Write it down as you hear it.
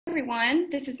everyone.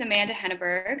 This is Amanda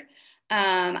Henneberg.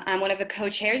 I'm one of the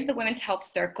co-chairs of the Women's Health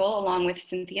Circle along with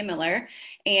Cynthia Miller.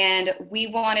 And we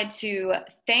wanted to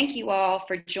thank you all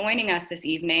for joining us this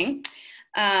evening.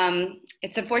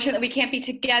 It's unfortunate that we can't be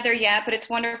together yet, but it's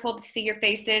wonderful to see your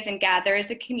faces and gather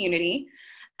as a community.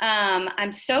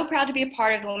 I'm so proud to be a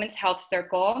part of the Women's Health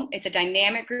Circle. It's a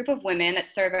dynamic group of women that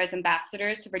serve as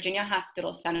ambassadors to Virginia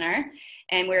Hospital Center,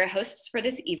 and we're hosts for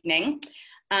this evening.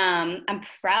 I'm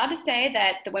proud to say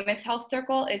that the Women's Health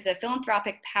Circle is a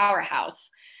philanthropic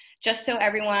powerhouse. Just so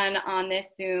everyone on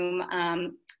this Zoom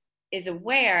is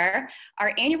aware,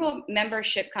 our annual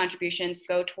membership contributions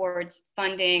go towards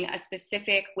funding a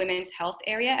specific women's health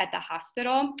area at the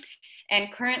hospital.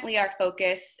 And currently our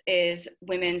focus is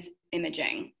women's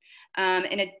imaging.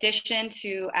 In addition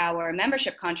to our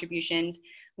membership contributions,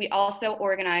 we also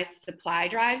organize supply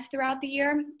drives throughout the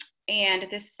year. And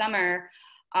this summer,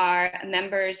 our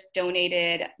members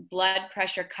donated blood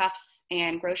pressure cuffs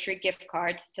and grocery gift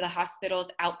cards to the hospital's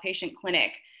outpatient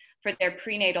clinic for their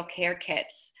prenatal care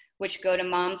kits, which go to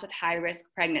moms with high-risk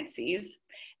pregnancies.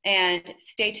 And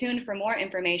stay tuned for more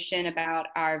information about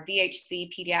our VHC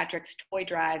Pediatrics Toy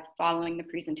Drive following the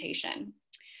presentation.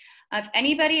 If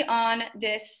anybody on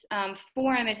this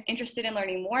forum is interested in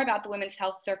learning more about the Women's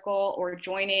Health Circle or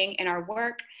joining in our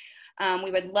work,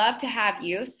 we would love to have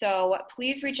you. So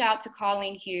please reach out to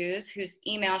Colleen Hughes, whose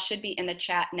email should be in the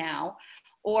chat now,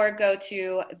 or go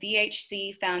to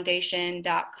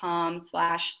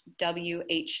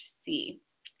vhcfoundation.com/WHC.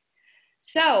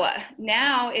 So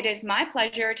now it is my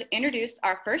pleasure to introduce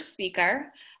our first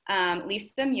speaker,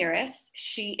 Lisa Muris.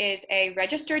 She is a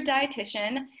registered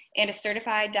dietitian and a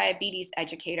certified diabetes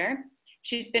educator.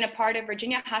 She's been a part of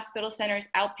Virginia Hospital Center's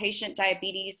outpatient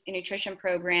diabetes and nutrition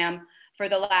program for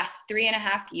the last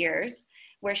 3.5 years,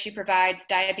 where she provides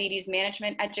diabetes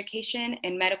management education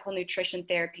and medical nutrition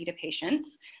therapy to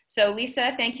patients. So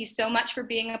Lisa, thank you so much for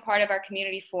being a part of our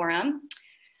community forum.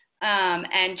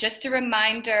 And just a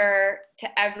reminder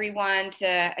to everyone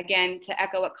to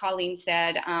echo what Colleen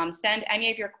said, send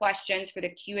any of your questions for the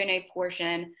Q&A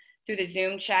portion through the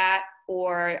Zoom chat,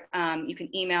 or you can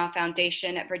email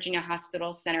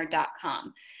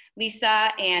foundation@virginiahospitalcenter.com.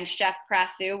 Lisa and Chef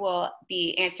Prasu will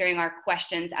be answering our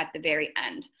questions at the very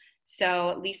end.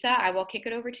 So Lisa, I will kick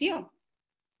it over to you.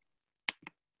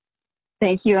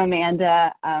 Thank you,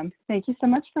 Amanda. Thank you so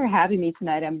much for having me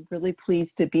tonight. I'm really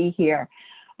pleased to be here.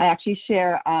 I actually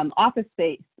share office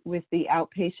space with the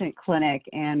outpatient clinic,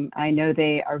 and I know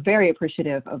they are very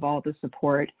appreciative of all the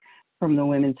support from the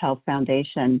Women's Health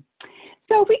Foundation.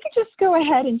 So if we could just go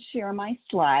ahead and share my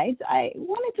slides. I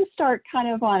wanted to start kind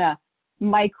of on a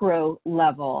micro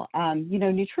level. You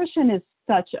know, nutrition is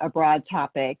such a broad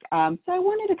topic, so I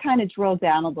wanted to kind of drill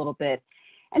down a little bit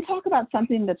and talk about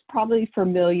something that's probably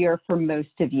familiar for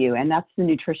most of you, and that's the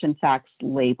nutrition facts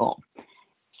label.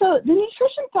 So the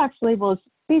nutrition facts label is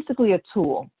basically a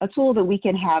tool that we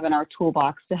can have in our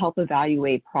toolbox to help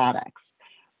evaluate products.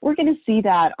 We're going to see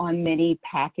that on many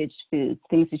packaged foods,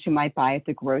 things that you might buy at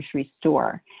the grocery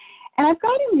store. And I've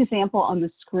got an example on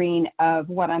the screen of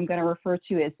what I'm going to refer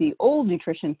to as the old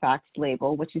nutrition facts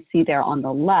label, which you see there on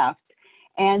the left,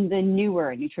 and the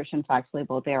newer nutrition facts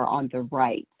label there on the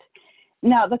right.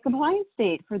 Now, the compliance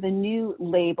date for the new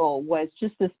label was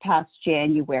just this past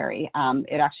January.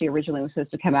 It actually originally was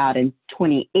supposed to come out in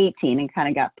 2018 and kind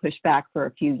of got pushed back for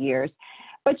a few years.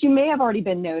 But you may have already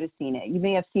been noticing it. You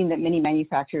may have seen that many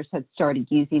manufacturers had started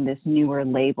using this newer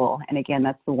label. And again,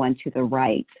 that's the one to the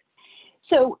right.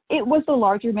 So it was the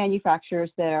larger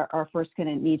manufacturers that are first going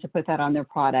to need to put that on their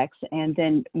products. And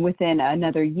then within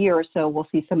another year or so, we'll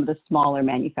see some of the smaller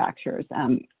manufacturers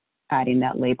adding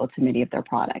that label to many of their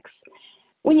products.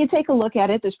 When you take a look at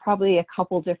it, there's probably a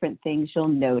couple different things you'll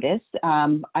notice.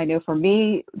 I know for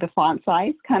me, the font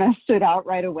size kind of stood out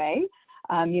right away.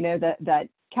 You know, that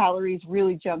calories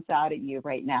really jumps out at you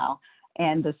right now,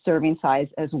 and the serving size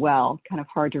as well. Kind of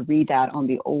hard to read that on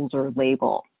the older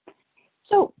label.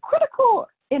 So critical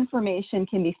information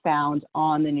can be found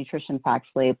on the nutrition facts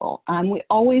label. We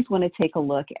always want to take a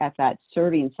look at that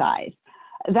serving size.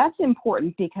 That's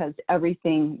important because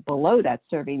everything below that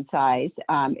serving size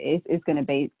is going to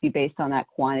be based on that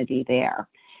quantity there.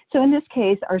 So in this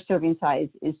case, our serving size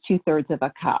is 2/3 of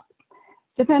a cup.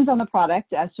 Depends on the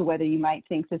product as to whether you might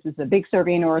think this is a big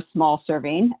serving or a small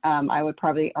serving. I would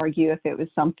probably argue if it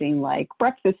was something like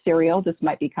breakfast cereal, this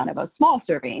might be kind of a small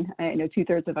serving. I know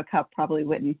 2/3 of a cup probably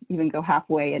wouldn't even go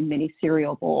halfway in many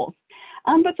cereal bowls.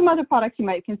 But some other products you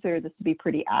might consider this to be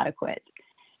pretty adequate.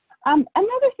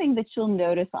 Another thing that you'll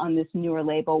notice on this newer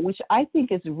label, which I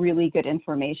think is really good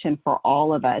information for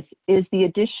all of us, is the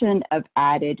addition of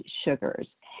added sugars.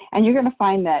 And you're going to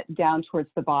find that down towards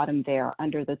the bottom there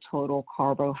under the total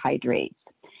carbohydrates.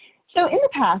 So in the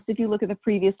past, if you look at the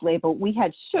previous label, we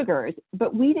had sugars,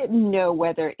 but we didn't know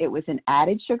whether it was an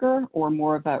added sugar or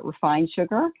more of a refined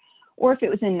sugar, or if it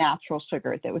was a natural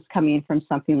sugar that was coming from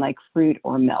something like fruit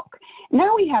or milk.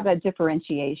 Now we have that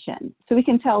differentiation. So we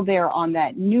can tell there on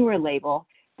that newer label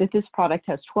that this product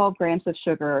has 12 grams of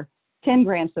sugar, 10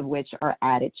 grams of which are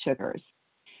added sugars.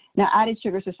 Now, added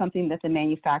sugars are something that the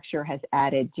manufacturer has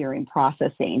added during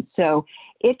processing. So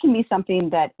it can be something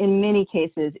that in many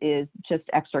cases is just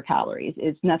extra calories.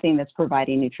 It's nothing that's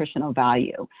providing nutritional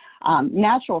value.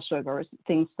 Natural sugars,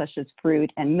 things such as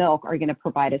fruit and milk, are going to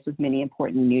provide us with many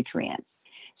important nutrients.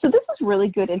 So this is really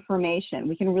good information.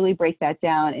 We can really break that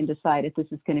down and decide if this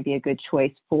is going to be a good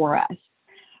choice for us.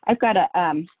 I've got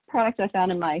a product I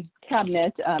found in my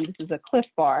cabinet. This is a Cliff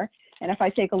Bar. And if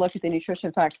I take a look at the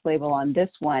nutrition facts label on this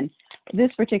one, this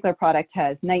particular product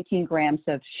has 19 grams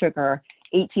of sugar,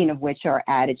 18 of which are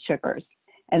added sugars.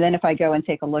 And then if I go and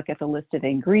take a look at the list of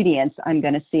ingredients, I'm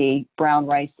going to see brown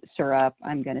rice syrup,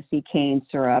 I'm going to see cane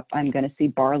syrup, I'm going to see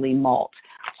barley malt,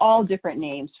 all different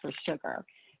names for sugar.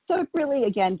 So it really,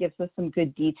 again, gives us some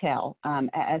good detail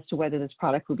as to whether this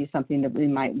product would be something that we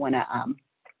might want to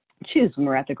choose when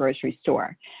we're at the grocery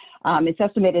store. It's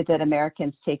estimated that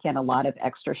Americans take in a lot of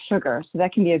extra sugar, so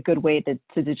that can be a good way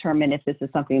to determine if this is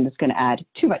something that's going to add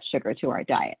too much sugar to our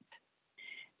diet.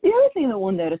 The other thing that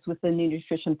we'll notice with the new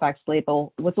nutrition facts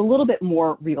label was a little bit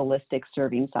more realistic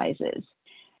serving sizes.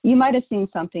 You might have seen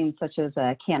something such as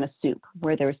a can of soup,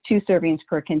 where there's 2 servings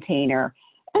per container,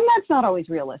 and that's not always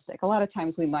realistic. A lot of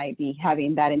times we might be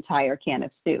having that entire can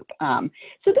of soup. So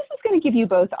this is going to give you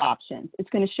both options. It's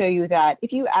going to show you that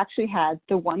if you actually had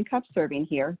the 1 cup serving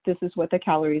here, this is what the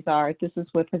calories are, this is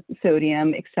what the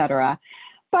sodium, etc.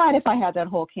 But if I had that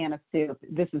whole can of soup,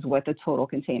 this is what the total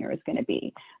container is going to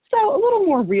be. So a little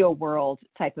more real world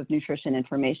type of nutrition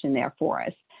information there for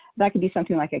us. That could be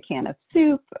something like a can of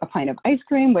soup, a pint of ice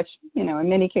cream, which, in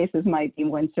many cases might be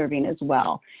 1 serving as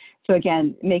well. So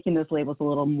again, making those labels a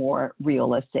little more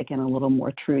realistic and a little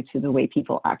more true to the way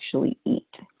people actually eat.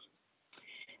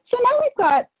 So now we've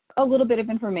got a little bit of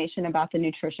information about the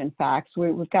nutrition facts.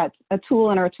 We've got a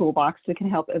tool in our toolbox that can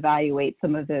help evaluate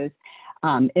some of those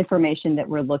information that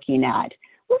we're looking at.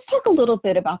 Let's talk a little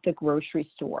bit about the grocery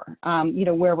store,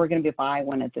 where we're going to be buying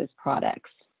one of those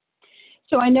products.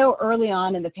 So I know early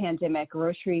on in the pandemic,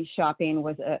 grocery shopping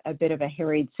was a bit of a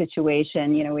harried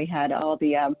situation. We had all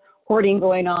the hoarding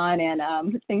going on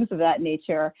and things of that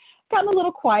nature. Gotten a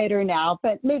little quieter now,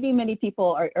 but maybe many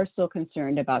people are still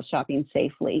concerned about shopping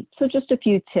safely. So just a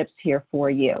few tips here for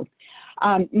you.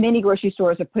 Many grocery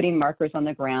stores are putting markers on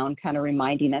the ground, kind of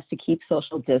reminding us to keep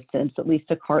social distance, at least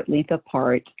a cart length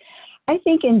apart. I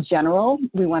think in general,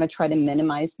 we want to try to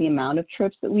minimize the amount of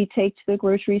trips that we take to the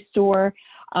grocery store.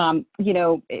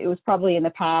 It was probably in the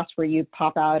past where you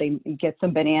pop out and get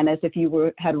some bananas if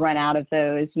you had run out of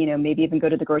those, maybe even go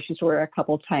to the grocery store a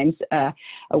couple times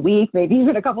a week, maybe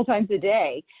even a couple times a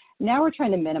day. Now we're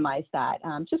trying to minimize that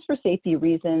just for safety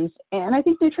reasons. And I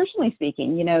think nutritionally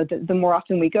speaking, the more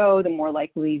often we go, the more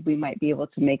likely we might be able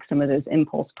to make some of those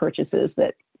impulse purchases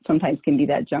that sometimes can be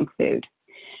that junk food.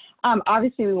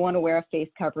 Obviously, we want to wear a face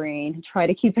covering, try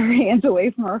to keep our hands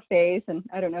away from our face. And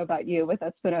I don't know about you, but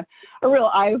that's been a real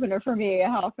eye-opener for me,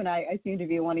 how often I seem to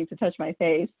be wanting to touch my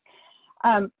face.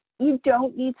 You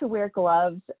don't need to wear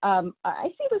gloves. I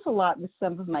see this a lot with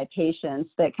some of my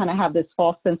patients that kind of have this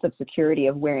false sense of security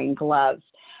of wearing gloves.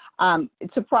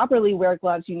 To properly wear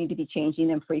gloves, you need to be changing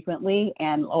them frequently,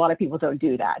 and a lot of people don't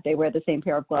do that. They wear the same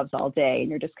pair of gloves all day, and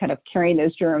you're just kind of carrying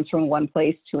those germs from one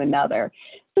place to another.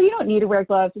 So you don't need to wear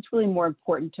gloves. It's really more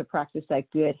important to practice that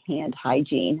good hand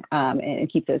hygiene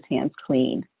and keep those hands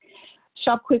clean.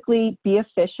 Shop quickly, be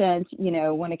efficient,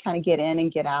 want to kind of get in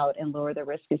and get out and lower the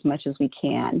risk as much as we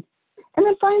can. And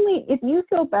then finally, if you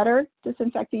feel better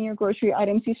disinfecting your grocery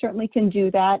items, you certainly can do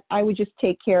that. I would just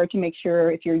take care to make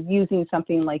sure if you're using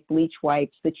something like bleach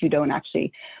wipes that you don't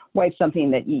actually wipe something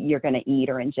that you're going to eat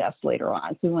or ingest later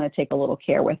on. So we want to take a little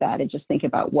care with that and just think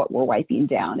about what we're wiping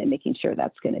down and making sure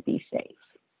that's going to be safe.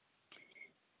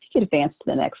 You can advance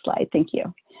to the next slide. Thank you.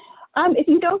 If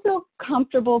you don't feel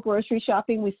comfortable grocery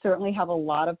shopping, we certainly have a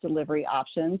lot of delivery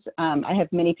options. I have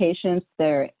many patients that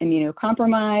are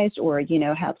immunocompromised or,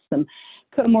 have some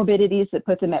comorbidities that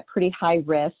put them at pretty high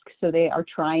risk. So they are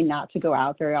trying not to go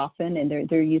out very often, and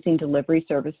they're using delivery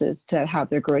services to have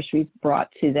their groceries brought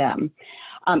to them.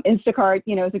 Instacart,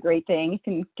 is a great thing. You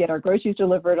can get our groceries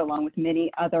delivered along with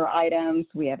many other items.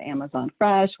 We have Amazon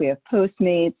Fresh, we have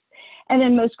Postmates. And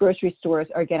then most grocery stores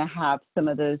are going to have some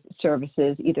of those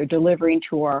services either delivering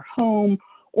to our home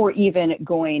or even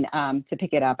going to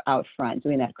pick it up out front,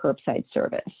 doing that curbside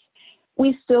service.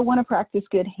 We still want to practice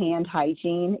good hand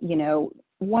hygiene. You know,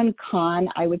 one con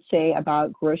I would say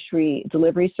about grocery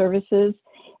delivery services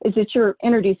is that you're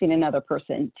introducing another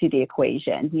person to the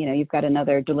equation. You know, you've got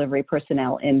another delivery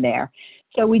personnel in there.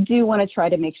 So we do want to try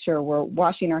to make sure we're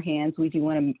washing our hands. We do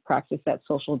want to practice that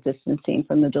social distancing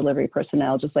from the delivery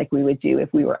personnel, just like we would do if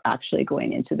we were actually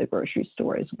going into the grocery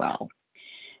store as well.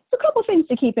 So a couple things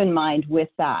to keep in mind with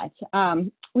that.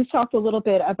 We've talked a little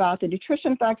bit about the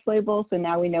nutrition facts label, so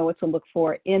now we know what to look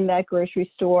for in that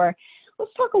grocery store.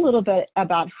 Let's talk a little bit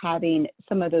about having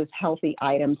some of those healthy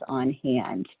items on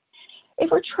hand. If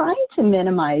we're trying to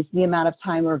minimize the amount of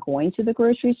time we're going to the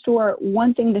grocery store,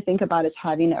 one thing to think about is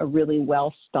having a really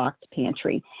well-stocked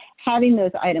pantry, having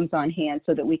those items on hand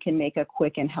so that we can make a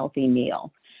quick and healthy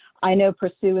meal. I know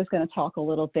Pursue is going to talk a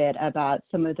little bit about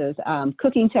some of those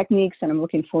cooking techniques, and I'm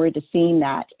looking forward to seeing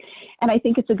that. And I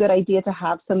think it's a good idea to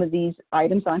have some of these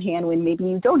items on hand when maybe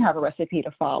you don't have a recipe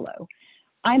to follow.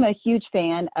 I'm a huge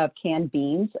fan of canned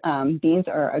beans. Beans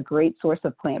are a great source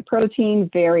of plant protein,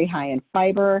 very high in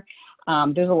fiber.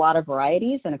 There's a lot of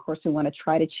varieties, and of course we want to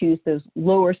try to choose those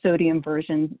lower sodium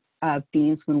versions of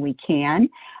beans when we can.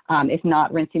 If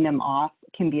not, rinsing them off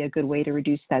can be a good way to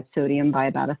reduce that sodium by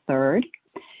about 1/3.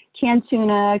 Canned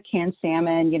tuna, canned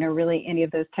salmon, you know, really any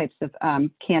of those types of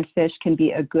canned fish can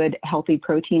be a good healthy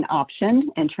protein option,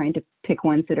 and trying to pick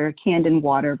ones that are canned in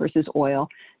water versus oil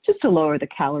just to lower the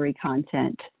calorie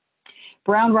content.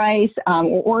 Brown rice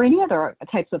or any other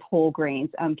types of whole grains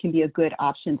can be a good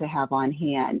option to have on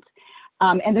hand.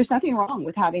 And there's nothing wrong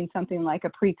with having something like a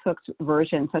pre-cooked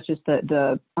version, such as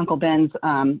the Uncle Ben's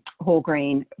whole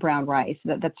grain brown rice.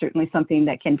 That's certainly something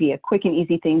that can be a quick and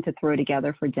easy thing to throw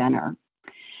together for dinner.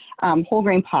 Whole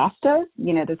grain pasta,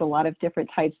 you know, there's a lot of different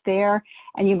types there.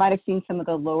 And you might have seen some of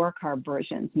the lower carb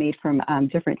versions made from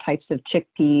different types of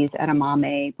chickpeas,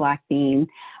 edamame, black bean.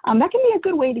 That can be a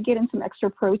good way to get in some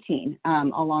extra protein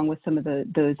along with some of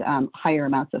those higher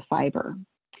amounts of fiber.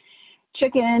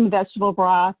 Chicken, vegetable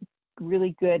broth,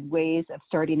 really good ways of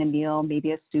starting a meal,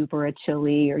 maybe a soup or a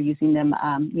chili, or using them,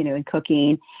 you know, in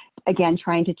cooking. Again,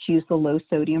 trying to choose the low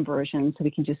sodium version so we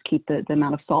can just keep the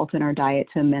amount of salt in our diet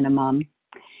to a minimum.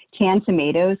 Canned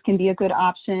tomatoes can be a good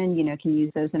option. You know, can use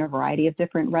those in a variety of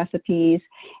different recipes.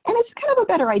 And it's kind of a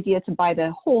better idea to buy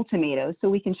the whole tomatoes so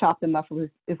we can chop them up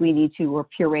if we need to, or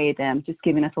puree them, just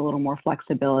giving us a little more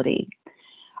flexibility.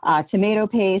 Tomato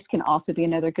paste can also be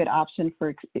another good option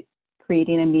for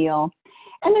creating a meal.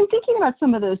 And then thinking about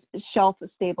some of those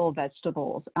shelf-stable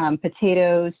vegetables,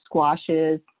 potatoes,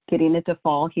 squashes, getting it to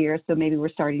fall here, so maybe we're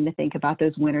starting to think about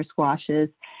those winter squashes.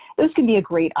 Those can be a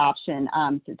great option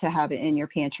to have it in your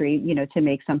pantry, you know, to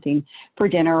make something for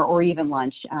dinner or even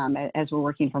lunch as we're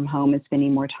working from home and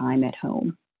spending more time at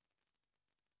home.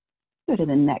 Go to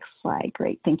the next slide.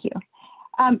 Great, thank you.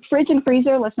 Fridge and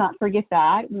freezer, let's not forget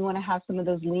that. We want to have some of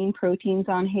those lean proteins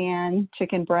on hand: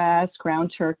 chicken breast,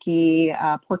 ground turkey,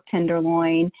 pork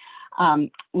tenderloin,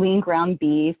 lean ground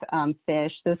beef,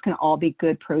 fish. Those can all be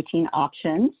good protein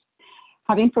options.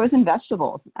 Having frozen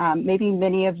vegetables. Maybe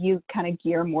many of you kind of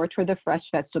gear more toward the fresh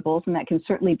vegetables, and that can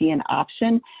certainly be an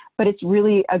option, but it's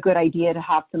really a good idea to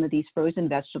have some of these frozen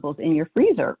vegetables in your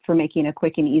freezer for making a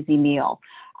quick and easy meal.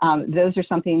 Those are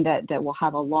something that will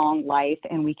have a long life,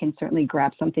 and we can certainly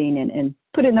grab something and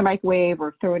put it in the microwave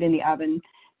or throw it in the oven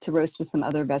to roast with some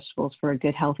other vegetables for a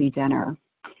good healthy dinner.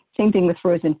 Same thing with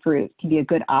frozen fruit. Can be a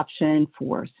good option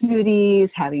for smoothies,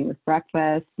 having with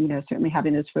breakfast. You know, certainly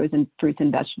having those frozen fruits and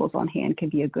vegetables on hand can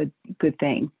be a good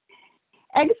thing.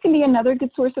 Eggs can be another good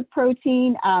source of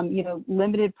protein. You know,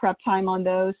 limited prep time on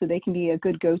those, so they can be a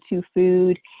good go-to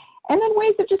food. And then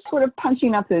ways of just sort of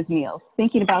punching up those meals,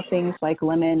 thinking about things like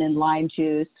lemon and lime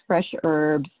juice, fresh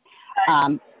herbs,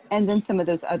 and then some of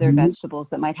those other vegetables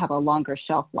that might have a longer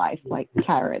shelf life, like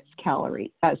carrots,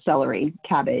 celery,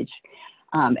 cabbage.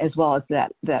 As well as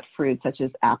that fruit, such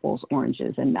as apples,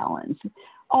 oranges, and melons.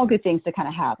 All good things to kind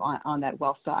of have on that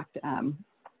well-stocked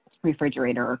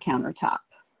refrigerator or countertop.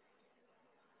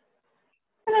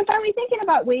 And then finally, thinking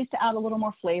about ways to add a little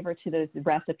more flavor to those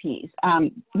recipes.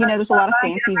 You know, there's a lot of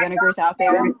fancy vinegars out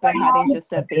there, but having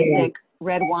just a basic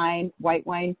red wine, white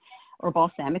wine, or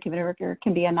balsamic vinegar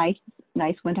can be a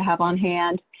nice one to have on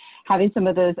hand. Having some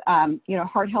of those, you know,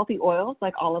 heart-healthy oils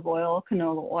like olive oil,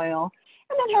 canola oil,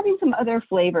 and then having some other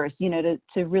flavors, you know,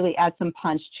 to really add some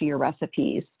punch to your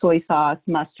recipes. Soy sauce,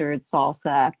 mustard,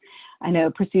 salsa. I know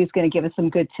Pursue's going to give us some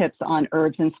good tips on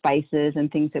herbs and spices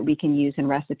and things that we can use in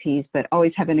recipes, but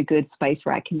always having a good spice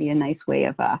rack can be a nice way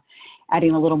of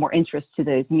adding a little more interest to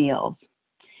those meals.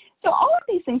 So all of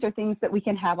these things are things that we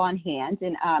can have on hand,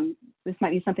 and this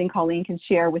might be something Colleen can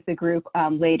share with the group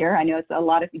later. I know it's a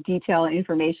lot of detail and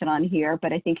information on here,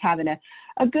 but I think having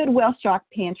a good,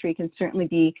 well-stocked pantry can certainly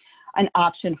be an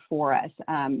option for us,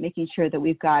 making sure that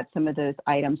we've got some of those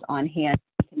items on hand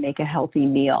to make a healthy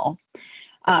meal.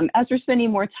 As we're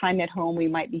spending more time at home, we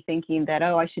might be thinking that,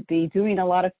 oh, I should be doing a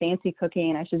lot of fancy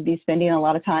cooking. I should be spending a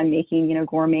lot of time making,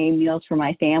 gourmet meals for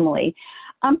my family.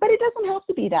 But it doesn't have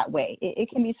to be that way. It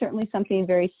can be certainly something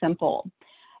very simple.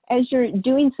 As you're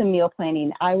doing some meal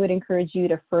planning, I would encourage you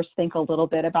to first think a little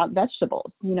bit about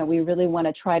vegetables. We really want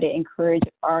to try to encourage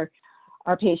our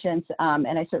patients,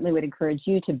 and I certainly would encourage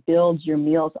you to build your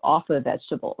meals off of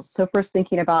vegetables. So first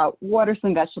thinking about what are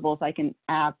some vegetables I can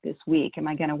add this week? Am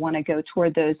I going to want to go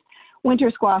toward those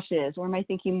winter squashes, or am I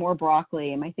thinking more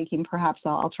broccoli? Am I thinking perhaps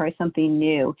I'll try something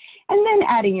new? And then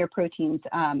adding your proteins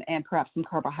and perhaps some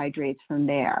carbohydrates from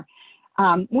there.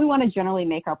 We want to generally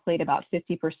make our plate about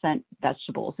 50%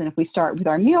 vegetables. And if we start with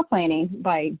our meal planning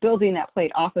by building that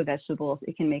plate off of vegetables,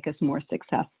 it can make us more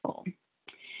successful.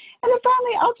 And then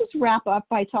finally, I'll just wrap up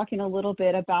by talking a little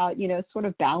bit about, sort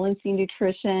of balancing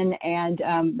nutrition and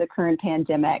the current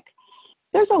pandemic.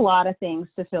 There's a lot of things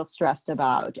to feel stressed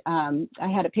about. I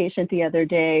had a patient the other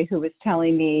day who was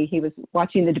telling me he was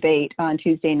watching the debate on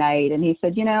Tuesday night, and he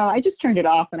said, I just turned it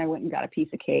off and I went and got a piece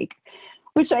of cake,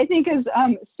 which I think is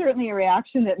certainly a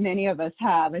reaction that many of us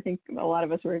have. I think a lot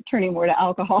of us were turning more to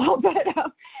alcohol, but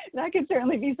that could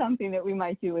certainly be something that we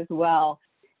might do as well.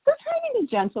 So try to be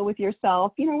gentle with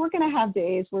yourself. We're going to have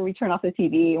days where we turn off the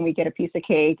TV and we get a piece of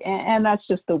cake, and that's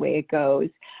just the way it goes.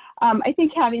 I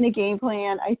think having a game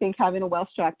plan, I think having a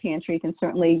well-stocked pantry can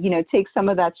certainly, take some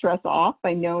of that stress off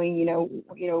by knowing,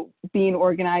 being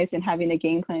organized and having a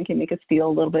game plan can make us feel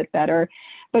a little bit better.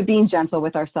 But being gentle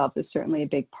with ourselves is certainly a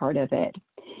big part of it.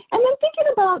 And then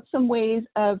thinking about some ways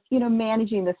of,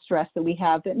 managing the stress that we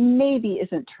have that maybe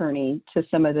isn't turning to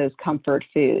some of those comfort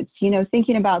foods.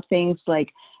 Thinking about things like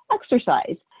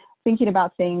exercise, thinking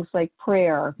about things like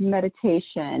prayer,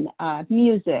 meditation,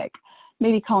 music,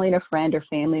 maybe calling a friend or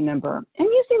family member, and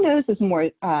using those as more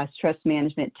stress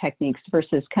management techniques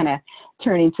versus kind of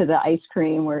turning to the ice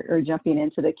cream or jumping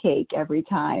into the cake every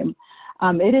time.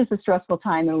 It is a stressful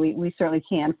time, and we certainly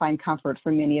can find comfort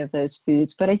from many of those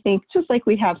foods. But I think just like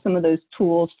we have some of those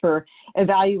tools for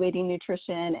evaluating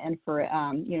nutrition and for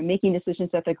making decisions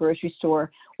at the grocery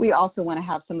store, we also want to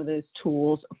have some of those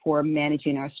tools for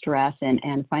managing our stress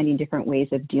and finding different ways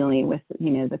of dealing with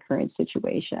the current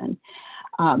situation.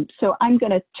 So I'm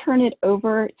going to turn it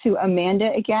over to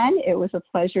Amanda again. It was a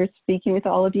pleasure speaking with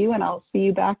all of you, and I'll see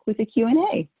you back with a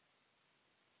Q&A.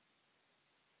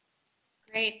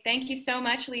 Great. Thank you so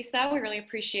much, Lisa. We really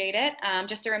appreciate it.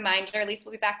 Just a reminder, Lisa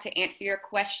will be back to answer your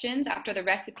questions after the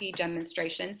recipe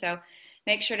demonstration. So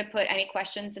make sure to put any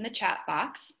questions in the chat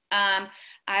box.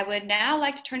 I would now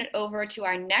like to turn it over to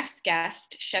our next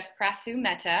guest, Chef Prasu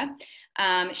Mehta.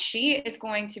 She is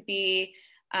going to be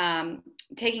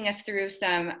taking us through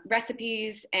some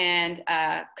recipes and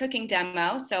cooking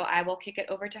demo. So I will kick it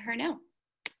over to her now.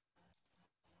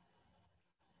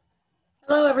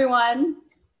 Hello, everyone.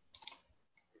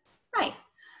 Hi,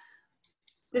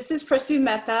 this is Prasu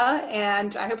Mehta,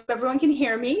 and I hope everyone can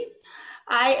hear me.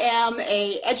 I am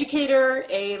an educator,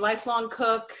 a lifelong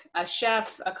cook, a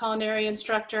chef, a culinary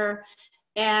instructor,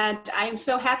 and I'm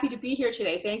so happy to be here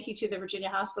today. Thank you to the Virginia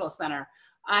Hospital Center.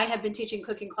 I have been teaching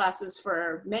cooking classes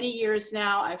for many years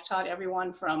now. I've taught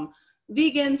everyone from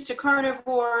vegans to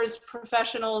carnivores,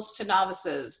 professionals to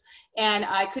novices. And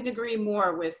I couldn't agree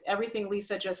more with everything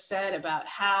Lisa just said about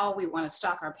how we want to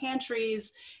stock our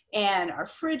pantries and our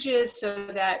fridges so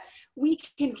that we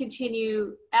can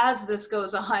continue, as this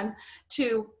goes on,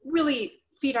 to really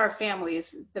feed our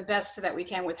families the best that we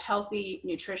can with healthy,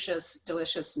 nutritious,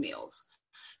 delicious meals.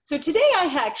 So today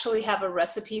I actually have a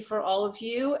recipe for all of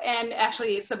you, and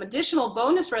actually some additional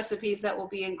bonus recipes that will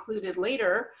be included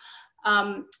later.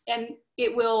 And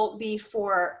it will be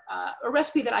for a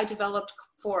recipe that I developed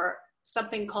for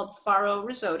something called farro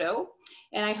risotto.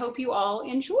 And I hope you all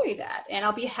enjoy that. And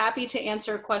I'll be happy to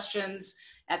answer questions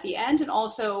at the end and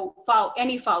also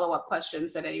any follow-up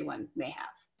questions that anyone may have.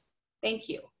 Thank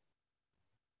you.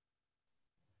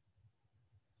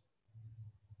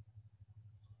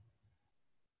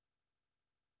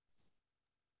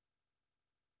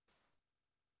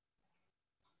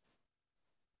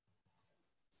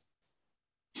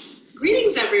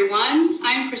 Greetings, everyone.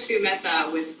 I'm Prasu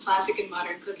Mehta with Classic and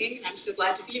Modern Cooking, and I'm so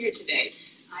glad to be here today.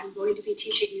 I'm going to be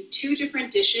teaching you two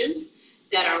different dishes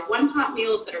that are one-pot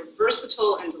meals that are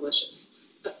versatile and delicious.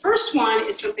 The first one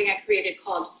is something I created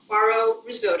called farro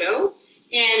risotto,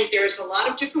 and there's a lot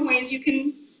of different ways you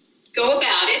can go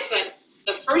about it, but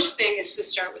the first thing is to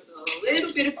start with a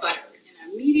little bit of butter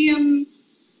in a medium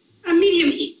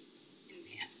heat in the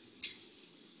pan.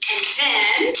 And then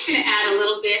I'm going to add a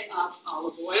little bit of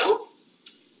olive oil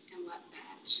and let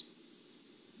that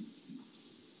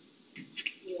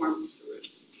warm through.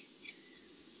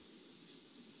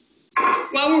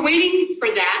 While we're waiting for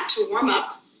that to warm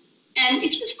up, and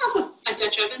if you have a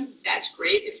Dutch oven, that's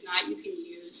great. If not, you can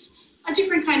use a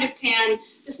different kind of pan.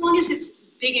 As long as it's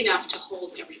big enough to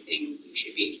hold everything, you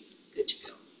should be good to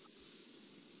go.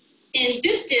 In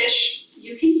this dish,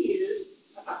 you can use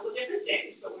a couple of different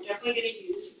things, but we're definitely going to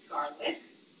use garlic.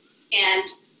 And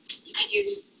you can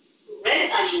use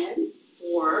red onion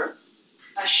or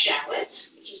a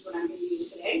shallot, which is what I'm going to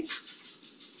use today.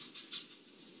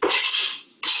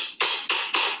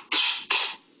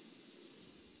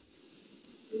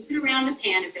 Move it around the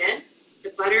pan a bit. The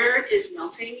butter is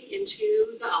melting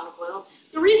into the olive oil.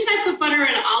 The reason I put butter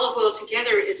and olive oil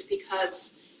together is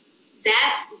because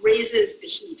that raises the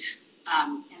heat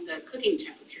and the cooking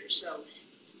temperature. So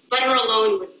butter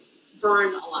alone would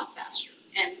burn a lot faster.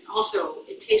 And also,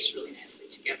 it tastes really nicely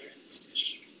together in this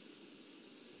dish.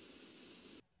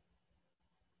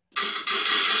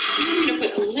 I'm going to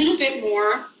put a little bit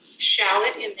more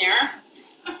shallot in there.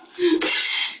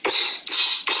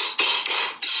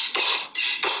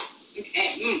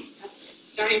 Okay, that's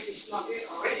starting to smell good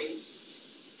already.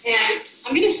 And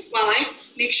I'm going to, while I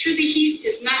make sure the heat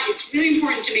is not, it's really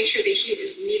important to make sure the heat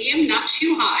is medium, not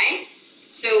too high,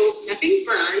 so nothing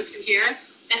burns in here.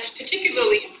 That's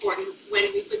particularly important when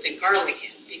we put the garlic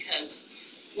in,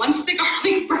 because once the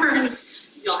garlic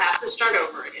burns, you'll have to start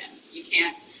over again. You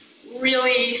can't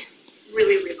really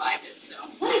revive it. So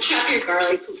you want to chop your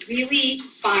garlic really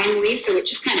finely so it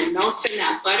just kind of melts in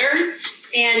that butter.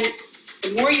 And the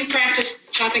more you practice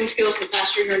chopping skills, the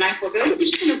faster your knife will go. You're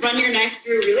just going to run your knife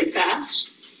through really fast.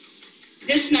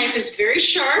 This knife is very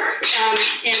sharp,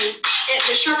 and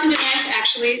the sharper the knife,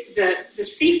 actually, the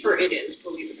safer it is,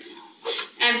 believe it or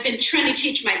not. I've been trying to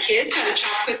teach my kids how to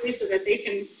chop quickly so that they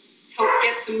can help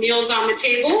get some meals on the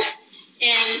table,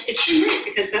 and it's been great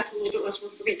because that's a little bit less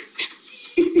work for me.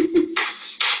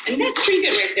 And that's pretty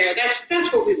good right there. That's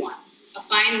what we want, a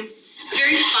fine,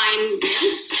 very fine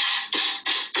mince.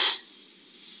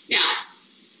 Now,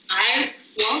 I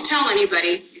won't tell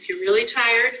anybody if you're really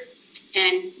tired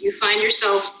and you find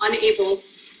yourself unable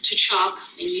to chop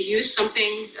and you use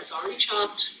something that's already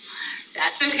chopped.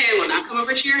 That's okay. We'll not come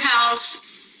over to your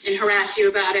house and harass you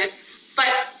about it. But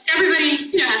everybody,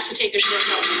 has to take a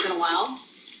shortcut once in a while.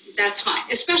 That's fine,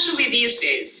 especially these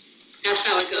days. That's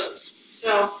how it goes.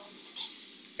 So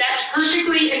that's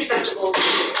perfectly acceptable.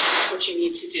 That's what you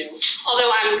need to do.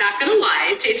 Although I'm not going to lie,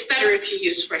 it tastes better if you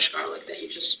use fresh garlic that you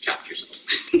just chopped yourself.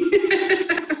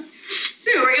 So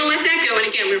we're going to let that go. And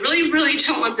again, we really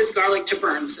don't want this garlic to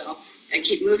burn. So I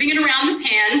keep moving it around the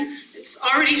pan. It's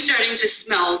already starting to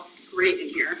smell great in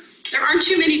here. There aren't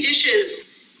too many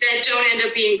dishes that don't end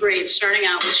up being great, starting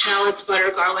out with shallots,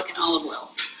 butter, garlic, and olive oil.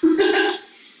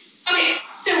 Okay,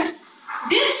 so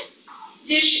this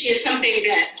dish is something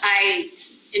that I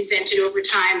invented over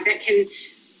time that can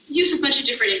use a bunch of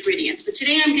different ingredients. But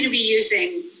today I'm going to be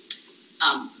using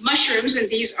mushrooms, and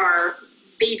these are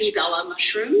baby bella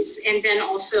mushrooms, and then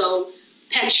also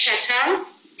pancetta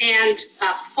and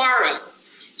farro.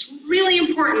 It's really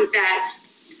important that,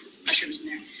 mushrooms in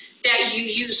there, that you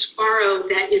use farro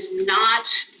that is not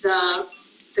the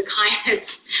kind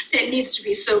that needs to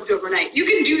be soaked overnight. You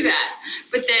can do that,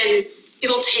 but then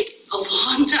it'll take a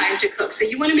long time to cook. So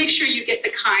you want to make sure you get the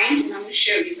kind, and I'm going to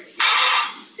show you right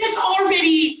here, that's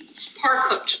already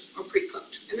par-cooked or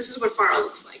pre-cooked. And this is what farro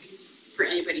looks like for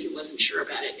anybody who wasn't sure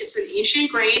about it. It's an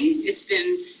ancient grain. It's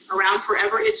been around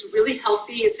forever. It's really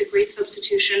healthy. It's a great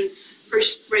substitution for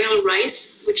regular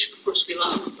rice, which of course we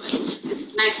love, but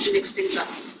it's nice to mix things up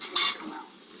once in a while.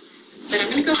 But I'm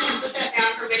going to go ahead and put that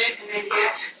down for a minute and then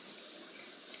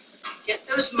get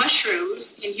those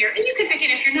mushrooms in here. And you can,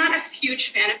 again, if you're not a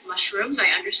huge fan of mushrooms, I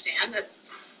understand that.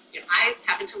 I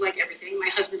happen to like everything. My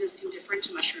husband is indifferent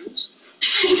to mushrooms.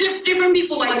 Different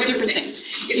people like different things.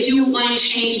 If you want to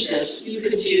change this, you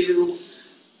could do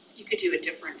a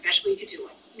different vegetable. You could do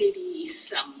like maybe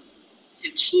some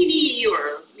zucchini,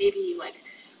 or maybe like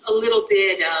a little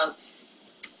bit of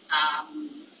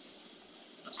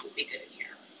what else would be good in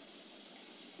here?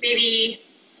 Maybe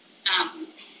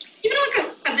even like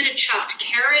a bit of chopped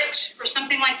carrot or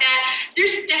something like that.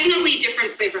 There's definitely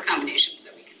different flavor combinations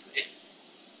that we can put in.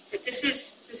 But this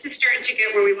is starting to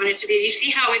get where we want it to be. You see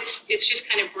how it's just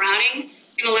kind of browning?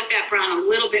 I'm gonna let that brown a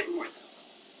little bit more though.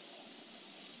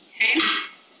 Okay?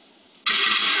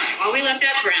 All right, while we let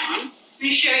that brown, let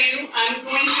me show you, I'm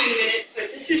going to in a minute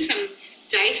put the This is some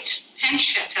diced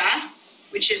pancetta,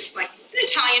 which is like an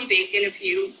Italian bacon if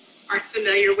you aren't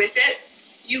familiar with it.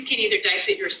 You can either dice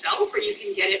it yourself or you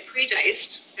can get it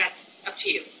pre-diced. That's up to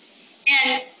you.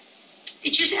 And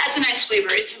it just adds a nice flavor.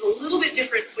 It has a little bit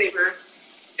different flavor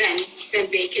than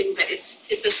bacon, but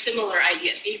it's a similar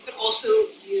idea. So you could also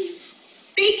use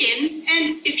bacon,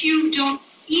 and if you don't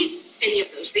eat any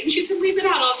of those things, you can leave it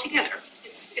out altogether.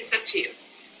 It's up to you.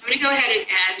 I'm going to go ahead and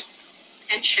add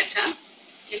pancetta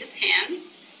in the pan.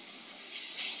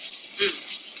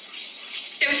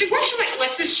 So we're going to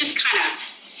let this just kind of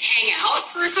hang out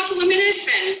for a couple of minutes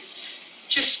and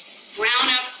just brown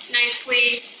up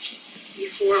nicely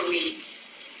before we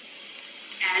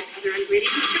add other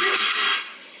ingredients to it.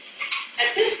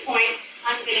 At this point,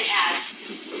 I'm going to add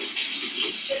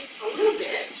just a little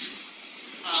bit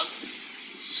of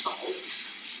salt.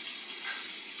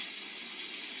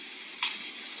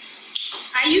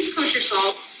 I use kosher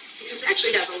salt because it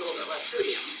actually has a little bit less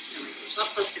sodium than regular salt,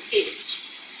 plus the taste.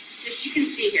 As you can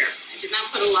see here, I did not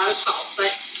put a lot of salt, but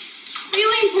it's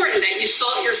really important that you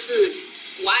salt your food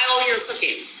while you're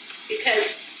cooking,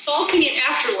 because salting it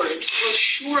afterwards will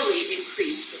surely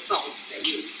increase the salt that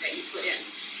you put in.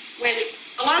 When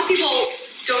a lot of people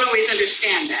don't always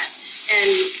understand that, and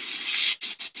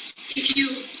if you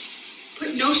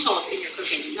put no salt in your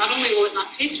cooking, not only will it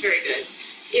not taste very good,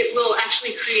 it will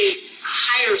actually create a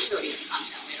higher sodium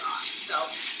content later on. So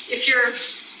if you're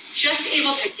just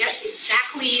able to get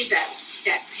exactly that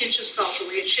pinch of salt the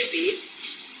way it should be,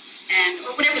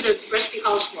 or whatever the recipe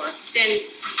calls for, then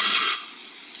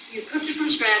you cooked it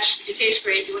from scratch, it tastes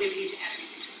great, you won't even need to add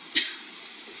anything to it.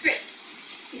 It's great.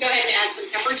 Go ahead and add some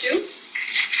pepper too.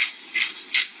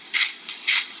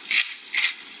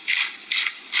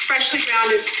 Freshly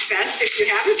ground is best if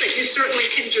you have it, but you certainly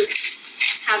can just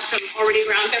have some already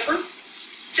ground pepper.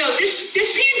 So this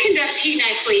pan conducts heat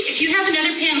nicely. If you have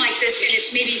another pan like this and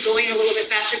it's maybe going a little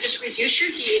bit faster, just reduce your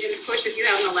heat. And of course, if you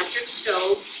have an electric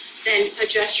stove, then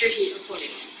adjust your heat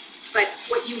accordingly. But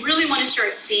what you really want to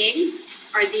start seeing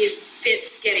are these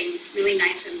bits getting really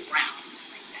nice and brown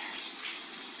like that.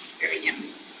 Very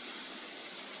yummy.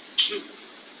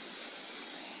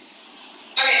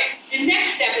 Okay, the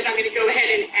next step is I'm going to go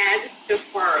ahead and add the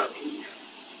farro in here.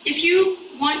 If you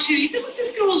want to, you can let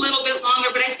this go a little bit longer,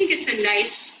 but I think it's a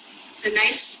nice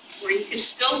where you can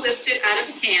still lift it out of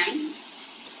the pan,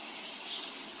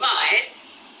 but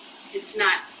it's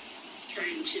not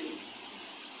turning to.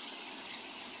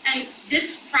 And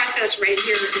this process right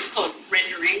here is called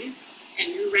rendering, and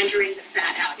you're rendering the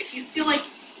fat out. If you feel like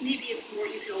maybe it's more,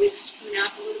 you can always spoon out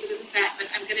a little bit of the fat, but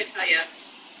I'm going to tell you,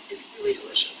 it's really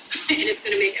delicious, and it's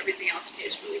going to make everything else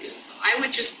taste really good. So I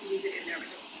would just leave it in there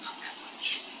because it's not that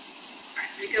much. All right,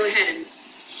 I'm going to go ahead and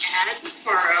add the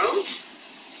farro.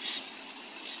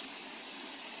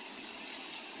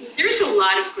 There's a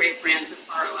lot of great brands of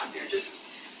farro out there. Just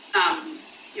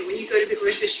when you go to the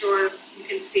grocery store, you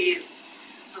can see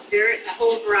a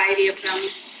whole variety of them.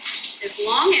 As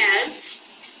long as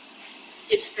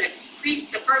it's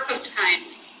the par-cooked kind,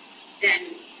 then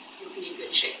you'll be in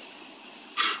good shape.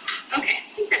 Okay, I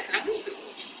think that's enough. So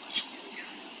cool.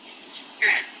 All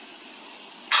right.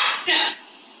 So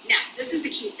now this is the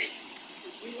key thing.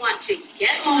 You want to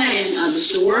get on and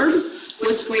absorb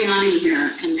what's going on in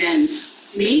here, and then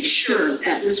make sure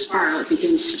that this farro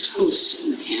begins to toast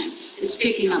in the pan. It's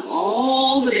picking up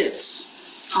all the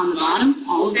bits on the bottom,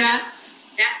 all of that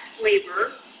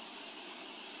flavor.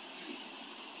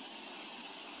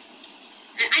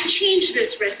 And I change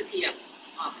this recipe up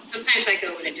often. Sometimes I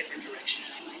go in a different direction.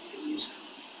 I might use some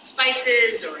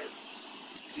spices or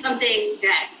something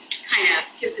that kind of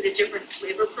gives it a different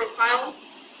flavor profile.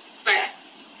 But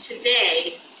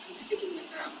today, I'm sticking with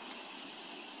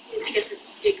I guess it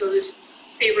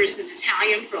favors an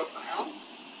Italian profile.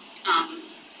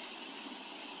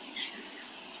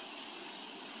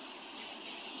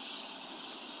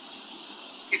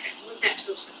 Okay, let that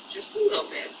toast up just a little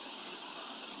bit.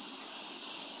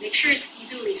 Make sure it's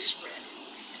evenly spread.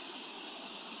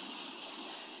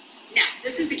 Now,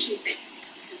 this is the key thing,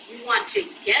 because you want to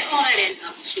get on and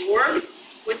absorb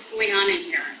what's going on in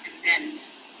here, and then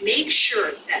make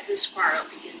sure that this farro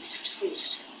begins to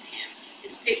toast in the pan.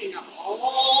 It's picking up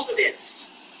all the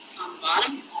bits on the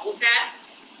bottom, all of that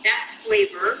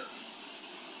flavor.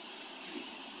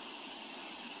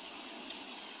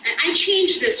 And I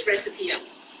change this recipe up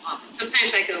often.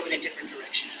 Sometimes I go in a different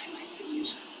direction. I might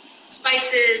use some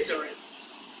spices or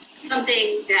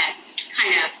something that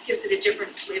kind of gives it a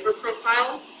different flavor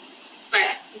profile.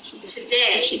 But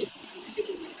today, I'm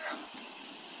sticking with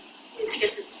I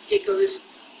guess it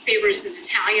favors an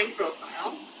Italian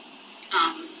profile.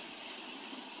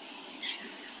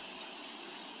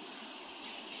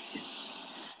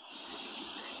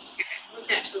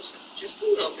 close up just a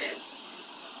little bit.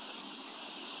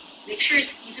 Make sure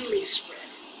it's evenly spread.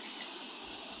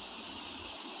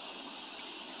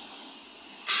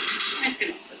 I'm just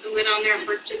going to put the lid on there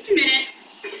for just a minute.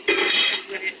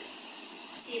 Let it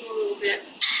steam a little bit.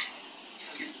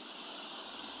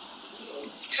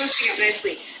 It's toasting up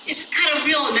nicely. It's got a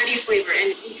real nutty flavor, and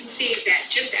you can see that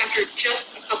just after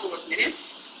just a couple of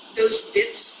minutes, those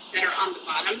bits that are on the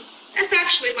bottom, that's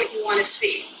actually what you want to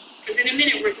see. Because in a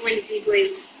minute, we're going to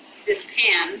deglaze this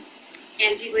pan,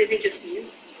 and deglazing just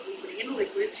means putting in a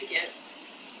liquid to get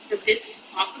the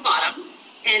bits off the bottom,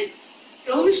 and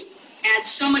those add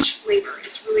so much flavor.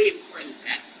 It's really important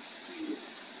that you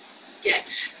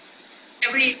get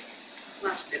every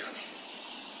last bit of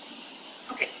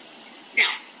it. Okay,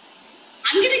 now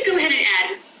I'm going to go ahead and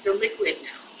add the liquid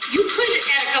now. You could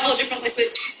add a couple of different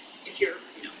liquids if you're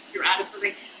out of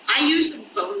something. I use some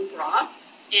bone broth,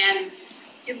 and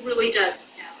it really does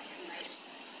have a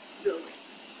nice, really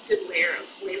good layer of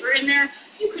flavor in there.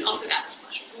 You could also add a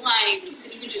splash of wine. You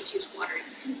could even just use water.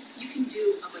 You can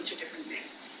do a bunch of different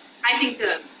things. I think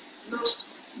the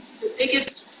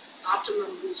biggest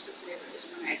optimum boost of flavor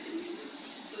is when I've been using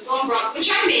the bone broth, which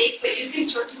I make, but you can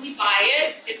certainly buy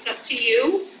it. It's up to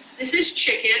you. This is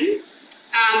chicken.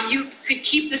 You could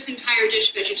keep this entire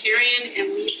dish vegetarian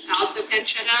and leave out the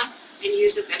pancetta and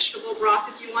use a vegetable broth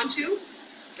if you want to.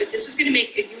 But this is going to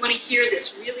make, if you want to hear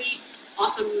this really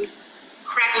awesome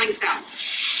crackling sound.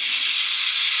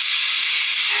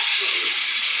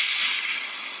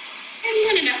 And you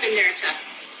want enough in there to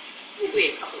probably a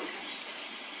couple of cups.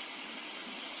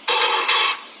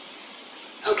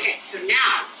 Okay, so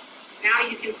now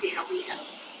you can see how we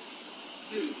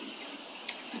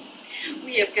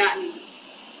have gotten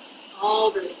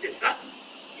all those bits up.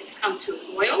 It's come to a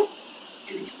boil,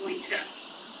 and it's going to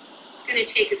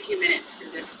take a few minutes for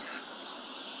this to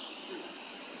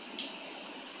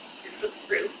cook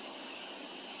through.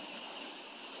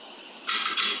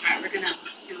 All right, we're gonna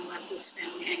let this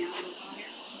family hang out a little while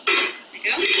here. There we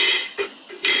go.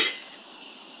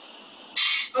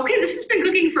 Okay, this has been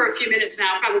cooking for a few minutes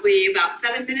now, probably about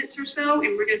 7 minutes or so,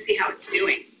 and we're gonna see how it's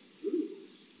doing.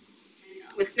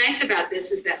 What's nice about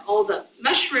this is that all the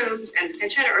mushrooms and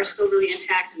pancetta are still really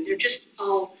intact, and they're just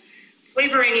all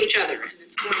flavoring each other, and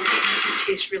it's going to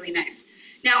taste really nice.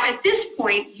 Now, at this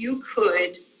point, you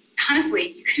could,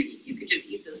 honestly, you could just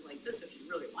eat this like this if you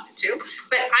really wanted to,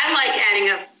 but I like adding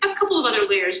a couple of other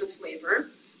layers of flavor,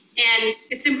 and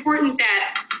it's important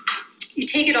that you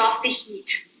take it off the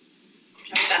heat,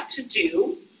 which I'm about to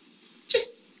do,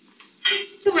 just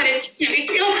to let it,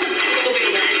 it'll cook a little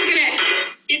bit more.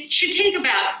 It should take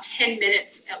about 10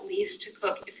 minutes at least to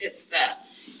cook if it's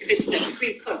the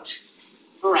pre-cooked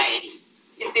variety.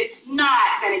 If it's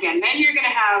not, then you're going to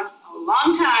have a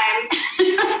long time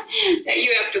that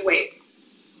you have to wait.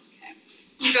 Okay.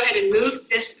 You go ahead and move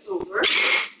this over.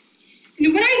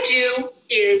 And what I do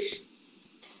is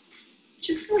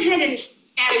just go ahead and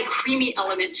add a creamy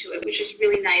element to it, which is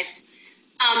really nice.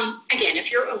 Again,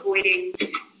 if you're avoiding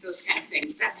those kind of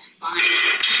things, that's fine.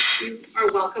 You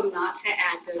are welcome not to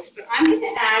add this, but I'm going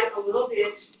to add a little bit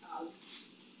of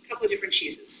a couple of different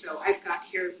cheeses. So I've got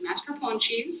here mascarpone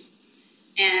cheese,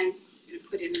 and I'm going to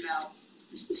put in about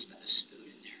a spoon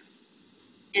in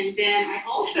there. And then I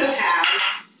also have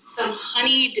some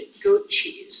honeyed goat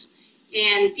cheese.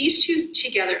 And these two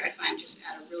together, I find, just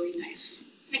add a really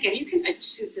nice, and again, you can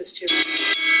suit this to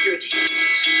your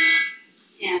taste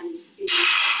and see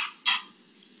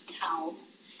how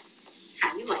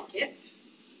you like it.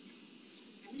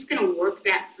 I'm just going to work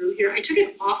that through here. I took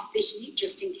it off the heat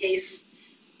just in case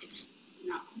it's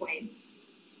not quite,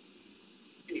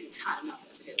 it's hot enough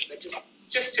as it is, but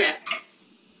just to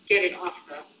get it off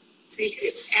so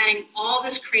it's adding all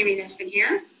this creaminess in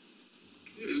here.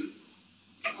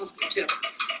 Smells good too.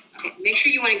 Okay, make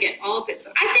sure you want to get all of it. So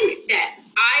I think that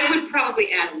I would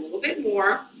probably add a little bit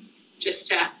more just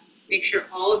to make sure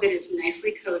all of it is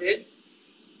nicely coated.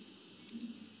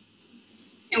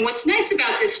 And what's nice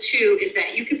about this too is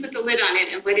that you can put the lid on it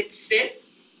and let it sit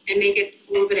and make it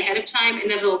a little bit ahead of time, and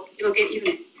then it'll get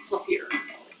even fluffier.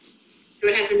 So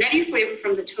it has a nutty flavor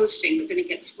from the toasting, but then it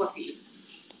gets fluffy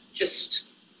just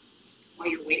while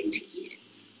you're waiting to eat it.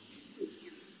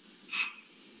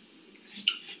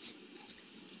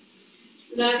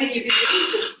 Another thing you can do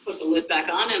is just put the lid back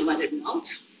on and let it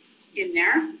melt in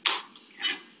there, kind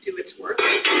of do its work.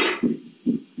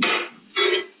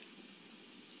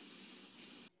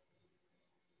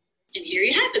 And here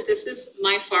you have it. This is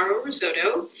my farro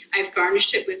risotto. I've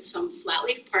garnished it with some flat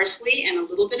leaf parsley and a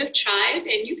little bit of chive,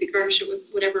 and you could garnish it with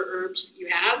whatever herbs you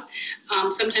have.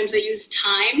 Sometimes I use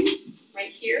thyme right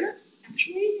here,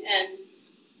 actually, and I'm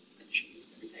just going to show you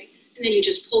this other and then you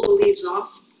just pull the leaves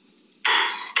off.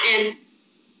 And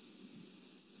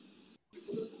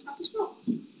put those on top as well.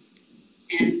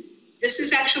 And this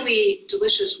is actually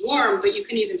delicious warm, but you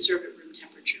can even serve it room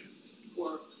temperature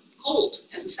or cold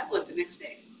as a salad the next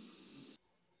day.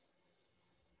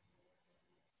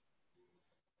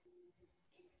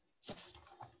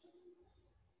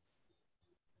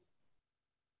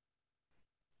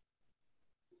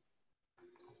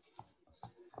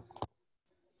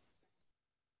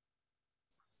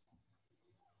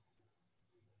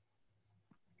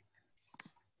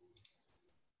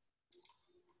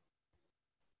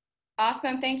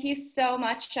 Awesome. Thank you so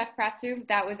much, Chef Prasu.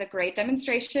 That was a great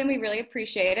demonstration. We really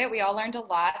appreciate it. We all learned a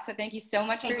lot. So thank you so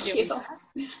much for doing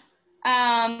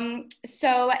that.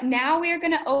 So now we are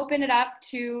going to open it up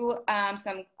to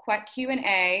some quick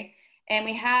Q&A. And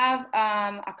we have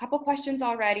a couple questions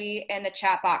already in the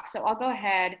chat box. So I'll go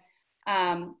ahead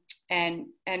and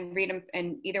read them,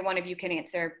 and either one of you can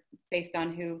answer based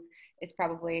on who is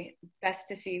probably best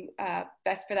to see,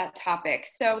 best for that topic.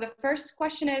 So the first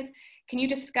question is, can you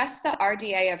discuss the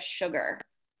RDA of sugar?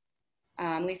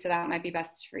 Lisa, that might be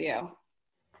best for you.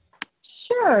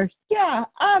 Sure, yeah.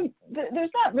 There's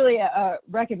not really a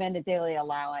recommended daily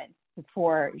allowance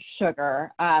for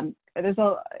sugar.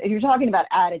 If you're talking about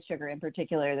added sugar in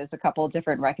particular, there's a couple of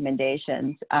different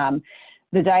recommendations.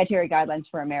 The dietary guidelines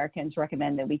for Americans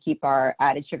recommend that we keep our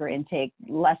added sugar intake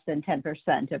less than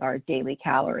 10% of our daily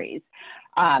calories.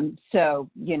 So,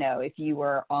 you know, if you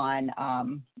were on,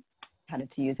 kind of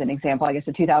to use an example, I guess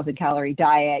a 2,000 calorie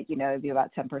diet, you know, it'd be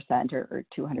about 10% or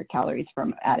 200 calories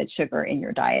from added sugar in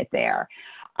your diet there.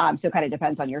 So it kind of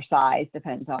depends on your size,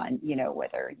 depends on, you know,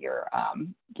 whether you're,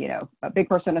 you know, a big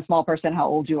person, a small person, how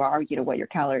old you are, you know, what your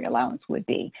calorie allowance would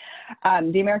be.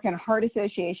 The American Heart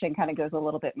Association kind of goes a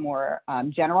little bit more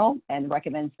general and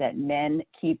recommends that men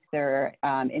keep their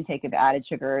intake of added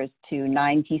sugars to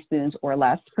 9 teaspoons or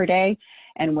less per day,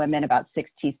 and women about 6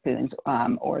 teaspoons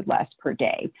or less per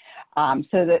day.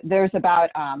 So there's about,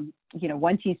 you know,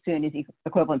 1 teaspoon is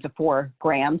equivalent to 4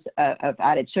 grams of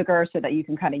added sugar, so that you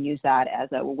can kind of use that as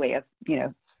a way of, you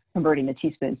know, converting the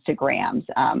teaspoons to grams.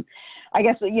 I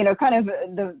guess, you know, kind of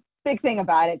the big thing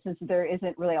about it, since there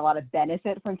isn't really a lot of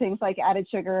benefit from things like added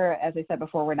sugar, as I said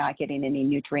before, we're not getting any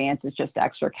nutrients, it's just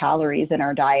extra calories in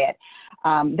our diet.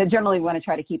 That generally we want to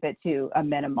try to keep it to a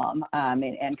minimum,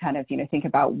 and kind of, you know, think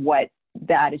about what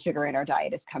the added sugar in our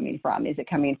diet is coming from. Is it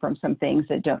coming from some things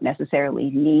that don't necessarily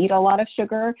need a lot of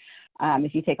sugar?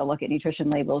 If you take a look at nutrition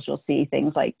labels, you'll see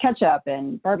things like ketchup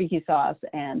and barbecue sauce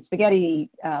and spaghetti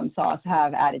sauce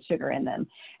have added sugar in them.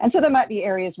 And so there might be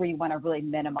areas where you want to really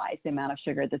minimize the amount of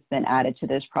sugar that's been added to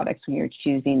those products when you're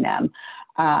choosing them,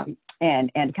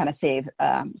 and kind of save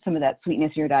some of that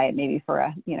sweetness in your diet, maybe for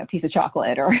a, you know, piece of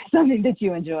chocolate or something that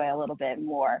you enjoy a little bit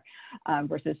more,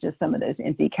 versus just some of those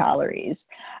empty calories.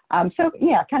 So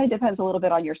yeah, kind of depends a little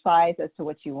bit on your size as to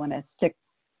what you want to stick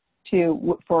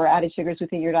to for added sugars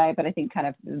within your diet, but I think kind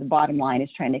of the bottom line is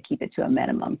trying to keep it to a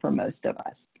minimum for most of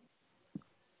us.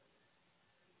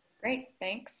 Great,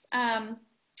 thanks. The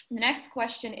next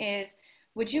question is,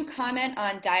 would you comment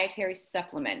on dietary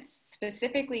supplements,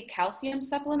 specifically calcium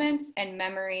supplements and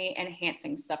memory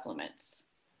enhancing supplements?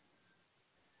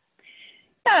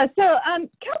 Yeah, so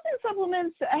calcium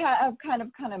supplements have kind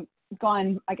of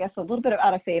gone, I guess, a little bit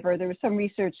out of favor. There was some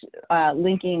research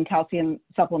linking calcium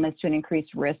supplements to an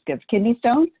increased risk of kidney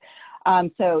stones.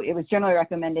 So it was generally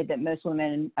recommended that most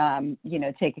women, you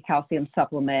know, take a calcium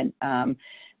supplement.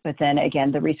 But then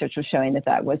again, the research was showing that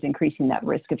that was increasing that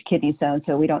risk of kidney stones.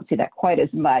 So we don't see that quite as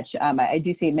much. I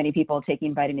do see many people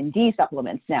taking vitamin D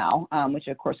supplements now, which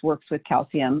of course works with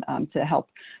calcium to help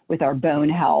with our bone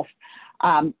health.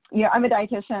 You know, I'm a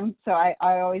dietitian, so I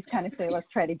always kind of say, let's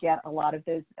try to get a lot of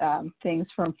those things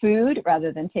from food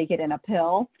rather than take it in a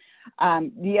pill.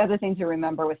 The other thing to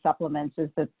remember with supplements is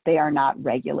that they are not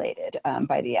regulated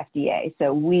by the FDA.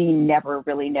 So we never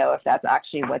really know if that's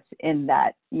actually what's in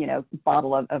that, you know,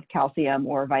 bottle of calcium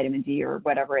or vitamin D or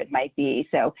whatever it might be.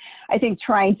 So I think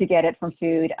trying to get it from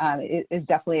food is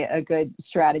definitely a good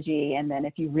strategy. And then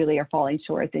if you really are falling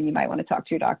short, then you might want to talk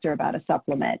to your doctor about a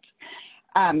supplement.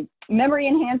 Memory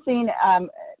enhancing,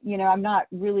 you know, I'm not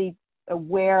really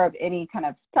aware of any kind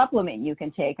of supplement you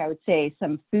can take. I would say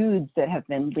some foods that have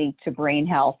been linked to brain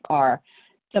health are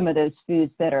some of those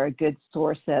foods that are a good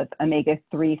source of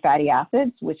omega-3 fatty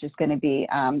acids, which is going to be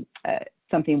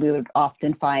something we would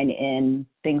often find in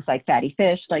things like fatty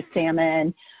fish, like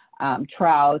salmon,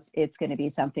 trout. It's going to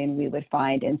be something we would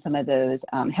find in some of those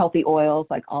healthy oils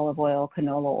like olive oil,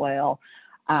 canola oil,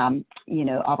 you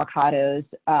know, avocados.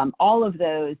 All of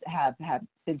those have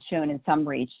been shown in some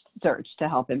research to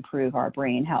help improve our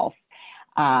brain health.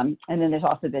 And then there's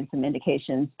also been some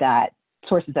indications that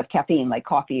sources of caffeine like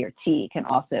coffee or tea can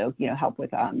also, help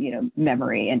with,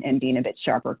 memory and being a bit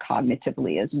sharper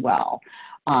cognitively as well.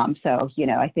 So,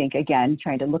 I think, again,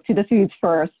 trying to look to the foods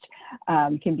first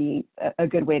can be a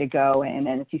good way to go. And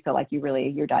then if you feel like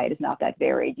your diet is not that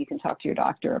varied, you can talk to your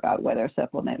doctor about whether a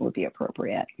supplement would be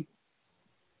appropriate.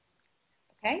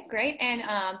 Okay, great. And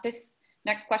this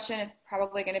next question is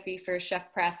probably going to be for Chef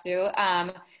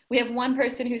Prasu. We have one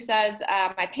person who says,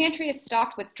 my pantry is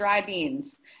stocked with dry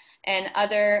beans. And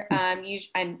other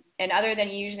than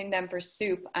using them for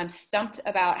soup, I'm stumped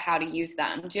about how to use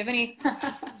them. Do you have any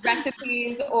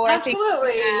recipes or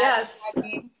Absolutely, things yes. dried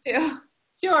beans too?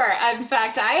 Sure. In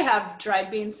fact, I have dried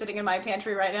beans sitting in my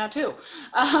pantry right now too,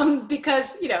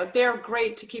 because they're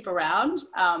great to keep around,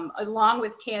 along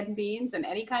with canned beans and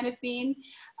any kind of bean.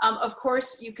 Of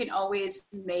course, you can always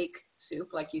make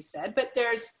soup, like you said, but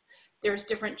there's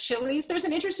different chilies. There's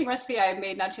an interesting recipe I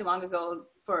made not too long ago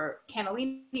for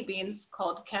cannellini beans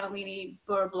called cannellini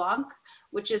beurre blanc,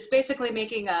 which is basically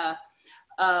making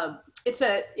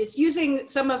it's using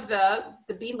some of the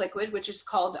bean liquid, which is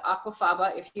called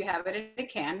aquafaba if you have it in a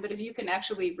can, but if you can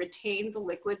actually retain the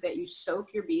liquid that you soak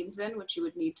your beans in, which you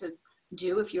would need to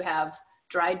do if you have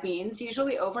dried beans,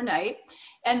 usually overnight.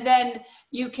 And then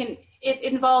it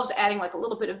involves adding like a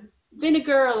little bit of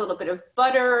vinegar, a little bit of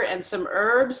butter, and some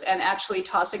herbs, and actually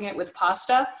tossing it with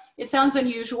pasta. It sounds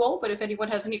unusual, but if anyone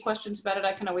has any questions about it,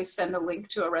 I can always send the link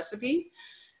to a recipe.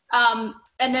 And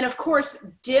then, of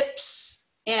course, dips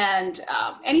and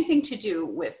anything to do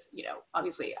with,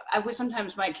 obviously,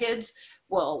 sometimes my kids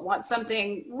will want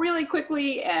something really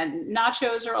quickly, and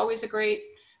nachos are always a great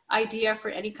idea for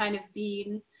any kind of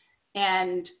bean.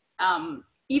 And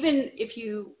even if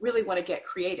you really want to get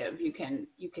creative, you can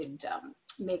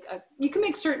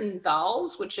make certain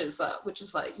dals, which is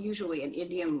like usually an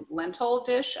Indian lentil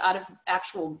dish out of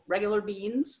actual regular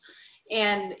beans,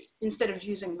 and instead of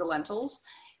using the lentils.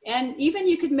 And even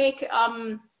you could make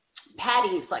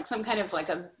patties, like some kind of like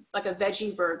a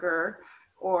veggie burger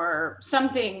or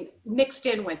something mixed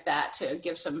in with that to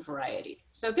give some variety.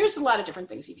 So there's a lot of different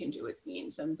things you can do with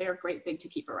beans, and they're a great thing to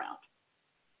keep around.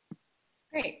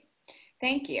 Great,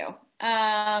 thank you.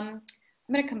 I'm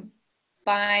going to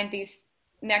combine these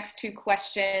next two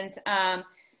questions. I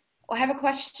have a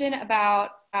question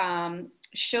about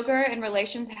sugar in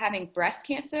relation to having breast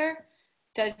cancer.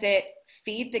 Does it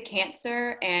feed the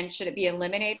cancer, and should it be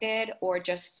eliminated or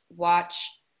just watch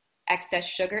excess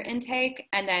sugar intake?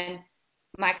 And then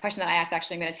my question that I asked,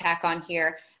 actually, I'm going to tack on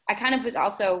here. I kind of was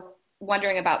also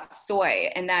wondering about soy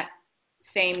and that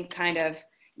same kind of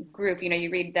group.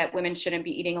 You read that women shouldn't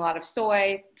be eating a lot of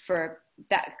soy for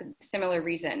that similar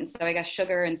reason. So I guess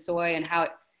sugar and soy, and how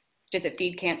does it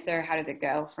feed cancer? How does it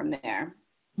go from there?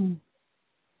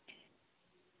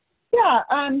 Yeah,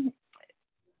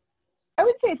 I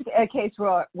would say it's a case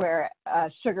where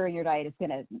sugar in your diet is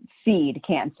going to feed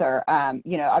cancer.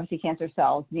 Obviously cancer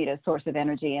cells need a source of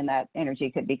energy, and that energy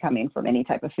could be coming from any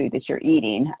type of food that you're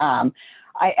eating.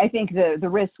 I think the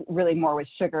risk really more with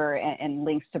sugar and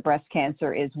links to breast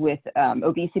cancer is with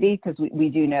obesity, because we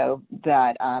do know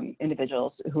that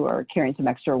individuals who are carrying some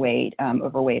extra weight,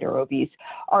 overweight or obese,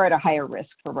 are at a higher risk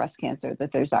for breast cancer,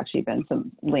 that there's actually been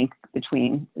some link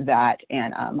between that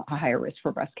and a higher risk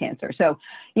for breast cancer. So,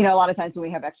 a lot of times when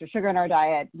we have extra sugar in our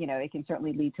diet, it can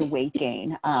certainly lead to weight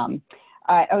gain.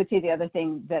 I would say the other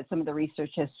thing that some of the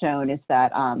research has shown is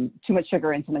that too much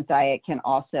sugar in someone's diet can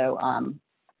also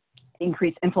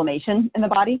increase inflammation in the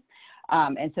body.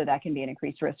 And so that can be an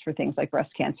increased risk for things like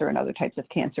breast cancer and other types of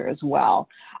cancer as well.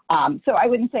 So I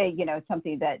wouldn't say, it's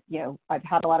something that, I've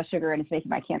had a lot of sugar and it's making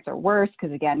my cancer worse,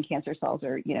 because again, cancer cells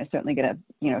are, certainly going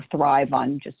to, thrive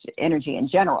on just energy in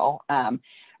general.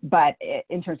 But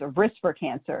in terms of risk for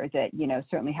cancer, that,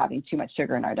 certainly having too much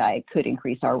sugar in our diet could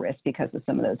increase our risk because of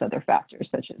some of those other factors,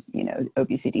 such as,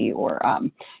 obesity or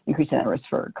increasing that risk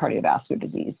for cardiovascular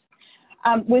disease.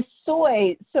 With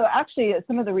soy, so actually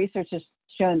some of the research has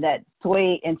shown that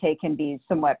soy intake can be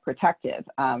somewhat protective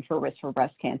for risk for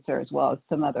breast cancer, as well as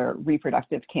some other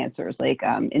reproductive cancers like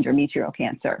endometrial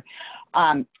cancer.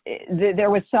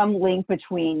 There was some link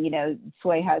between,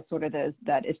 soy has sort of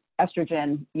that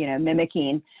estrogen,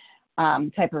 mimicking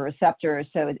type of receptors.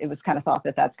 So it was kind of thought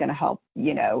that that's going to help,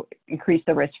 increase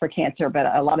the risk for cancer. But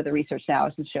a lot of the research now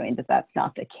is showing that that's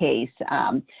not the case.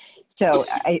 So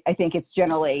I think it's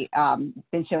generally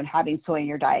been shown having soy in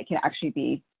your diet can actually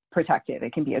be protective.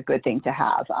 It can be a good thing to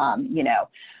have,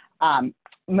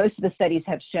 most of the studies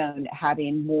have shown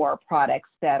having more products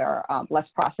that are less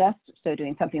processed. So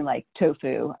doing something like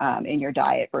tofu in your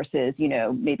diet versus, you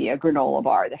know, maybe a granola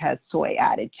bar that has soy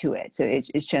added to it. So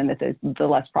it's shown that the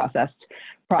less processed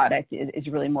product is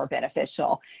really more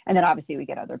beneficial. And then obviously we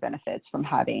get other benefits from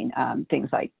having things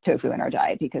like tofu in our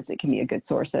diet, because it can be a good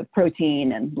source of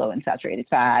protein and low in saturated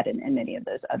fat and many of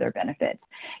those other benefits.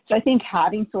 So I think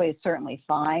having soy is certainly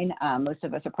fine. Most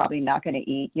of us are probably not going to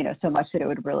eat, you know, so much that it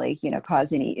would really, you know, cause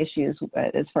any issues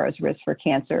as far as risk for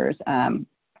cancers,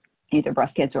 either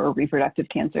breast cancer or reproductive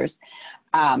cancers.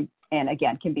 And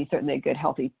again, can be certainly a good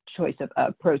healthy choice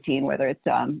of protein, whether it's,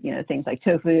 you know, things like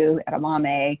tofu,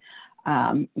 edamame,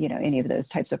 you know, any of those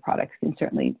types of products can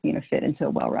certainly, you know, fit into a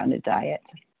well-rounded diet.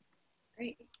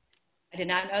 Great. I did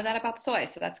not know that about soy,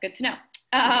 so that's good to know.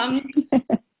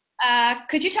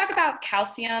 Could you talk about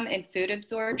calcium in food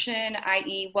absorption,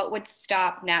 i.e. what would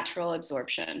stop natural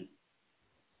absorption?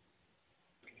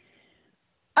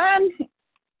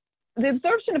 The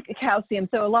absorption of calcium.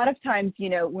 So a lot of times, you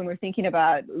know, when we're thinking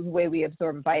about the way we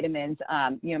absorb vitamins,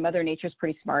 you know, Mother Nature's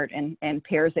pretty smart and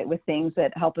pairs it with things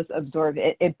that help us absorb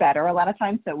it better a lot of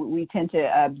times. So we tend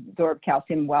to absorb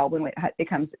calcium well when it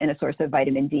comes in a source of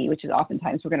vitamin D, which is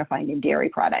oftentimes we're going to find in dairy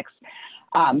products.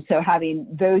 So having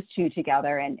those two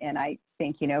together, and I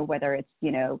think, you know, whether it's,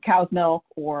 you know, cow's milk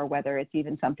or whether it's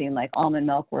even something like almond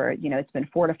milk where, you know, it's been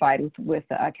fortified with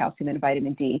calcium and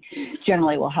vitamin D,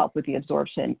 generally will help with the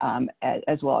absorption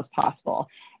as well as possible.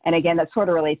 And again, that sort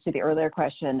of relates to the earlier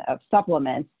question of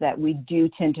supplements, that we do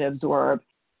tend to absorb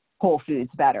whole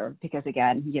foods better because,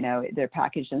 again, you know, they're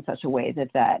packaged in such a way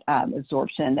that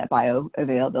absorption, that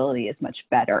bioavailability is much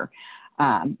better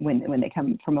when they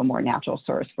come from a more natural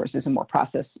source versus a more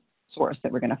processed source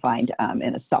that we're going to find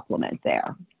in a supplement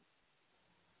there.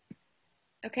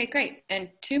 Okay, great. And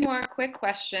two more quick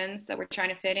questions that we're trying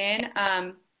to fit in.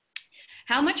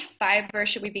 How much fiber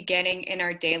should we be getting in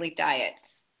our daily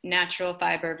diets? Natural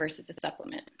fiber versus a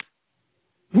supplement?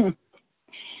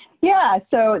 Yeah,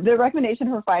 so the recommendation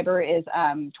for fiber is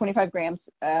 25 grams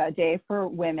a day for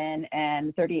women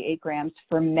and 38 grams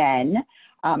for men.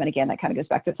 And again, that kind of goes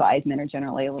back to size. Men are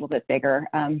generally a little bit bigger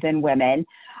than women.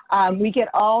 We get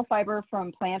all fiber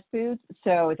from plant foods.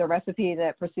 So the recipe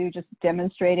that Prasu just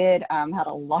demonstrated had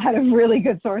a lot of really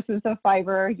good sources of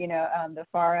fiber, you know, the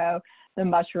farro, the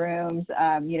mushrooms,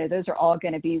 you know, those are all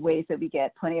going to be ways that we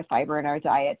get plenty of fiber in our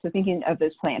diet. So thinking of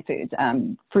those plant foods,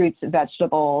 fruits,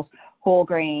 vegetables, whole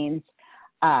grains,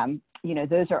 you know,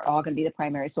 those are all going to be the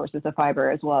primary sources of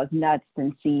fiber, as well as nuts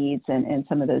and seeds and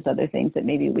some of those other things that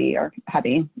maybe we are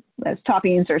having as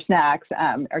toppings or snacks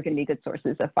are going to be good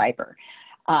sources of fiber.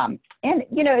 And,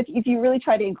 you know, if you really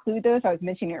try to include those, I was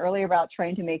mentioning earlier about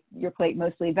trying to make your plate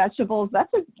mostly vegetables,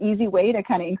 that's an easy way to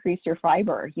kind of increase your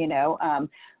fiber, you know,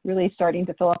 really starting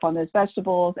to fill up on those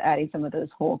vegetables, adding some of those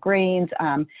whole grains.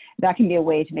 That can be a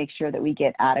way to make sure that we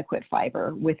get adequate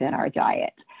fiber within our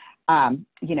diet.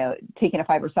 You know, taking a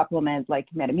fiber supplement like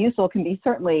Metamucil can be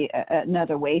certainly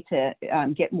another way to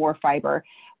get more fiber,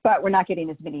 but we're not getting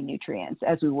as many nutrients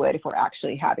as we would if we're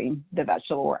actually having the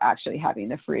vegetable or actually having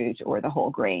the fruit or the whole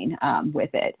grain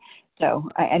with it. So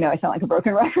I know I sound like a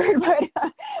broken record,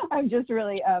 but I'm just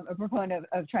really a proponent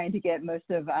of trying to get most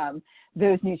of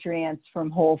those nutrients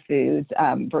from whole foods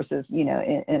versus, you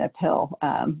know, in a pill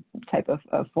type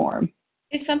of form.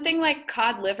 Is something like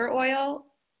cod liver oil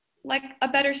like a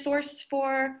better source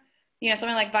for, you know,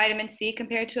 something like vitamin C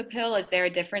compared to a pill? Is there a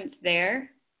difference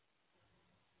there?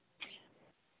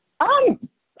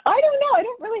 I don't know. I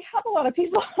don't really have a lot of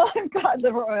people on cod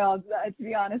liver oil, to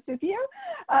be honest with you.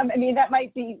 I mean, that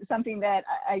might be something that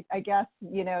I guess,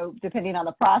 you know, depending on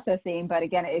the processing, but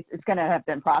again, it's going to have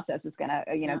been processed. It's going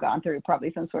to, you know, gone through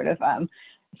probably some sort of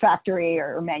factory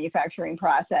or manufacturing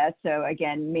process. So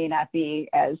again, may not be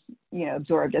as, you know,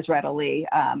 absorbed as readily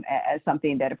as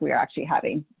something that if we are actually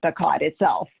having the cod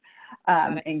itself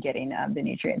and getting the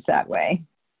nutrients that way.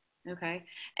 Okay.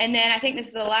 And then I think this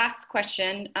is the last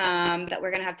question that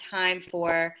we're going to have time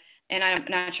for, and I'm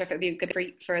not sure if it would be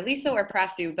good for Lisa or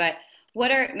Prasu, but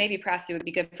maybe Prasu would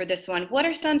be good for this one. What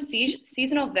are some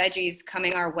seasonal veggies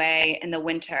coming our way in the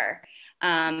winter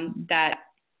that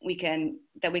we can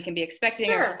be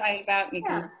expecting or excited about?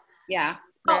 Yeah.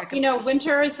 Well, you know,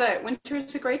 winter is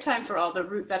a great time for all the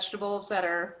root vegetables that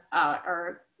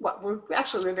are what we're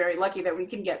very lucky that we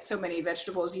can get so many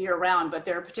vegetables year round, but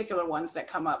there are particular ones that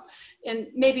come up, and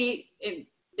maybe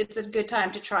it's a good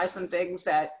time to try some things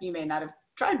that you may not have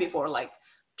tried before, like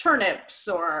turnips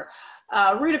or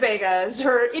rutabagas,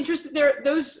 or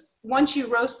those once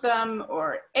you roast them,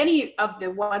 or any of the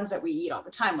ones that we eat all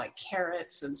the time, like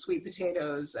carrots and sweet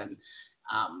potatoes and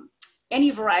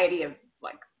any variety of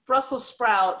like Brussels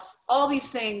sprouts, all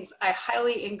these things. I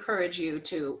highly encourage you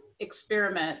to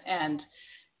experiment and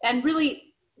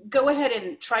really go ahead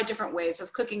and try different ways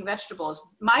of cooking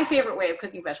vegetables. My favorite way of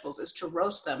cooking vegetables is to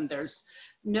roast them. There's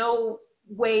no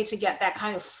way to get that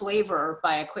kind of flavor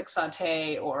by a quick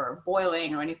saute or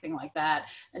boiling or anything like that.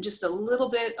 And just a little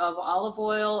bit of olive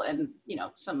oil and, you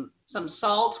know, some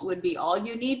salt would be all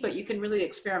you need, but you can really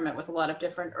experiment with a lot of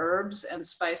different herbs and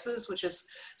spices, which is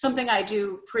something I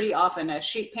do pretty often. A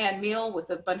sheet pan meal with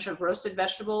a bunch of roasted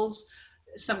vegetables,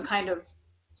 some kind of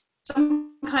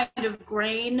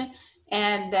grain,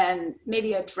 and then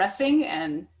maybe a dressing,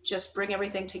 and just bring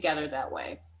everything together that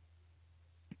way.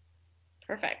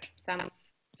 Perfect. Sounds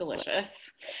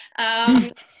delicious.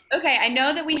 Okay, I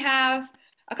know that we have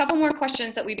a couple more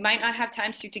questions that we might not have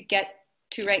time to get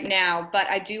to right now, but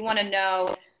I do want to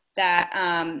know that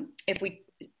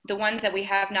the ones that we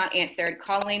have not answered,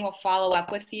 Colleen will follow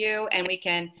up with you and we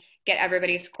can get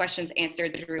everybody's questions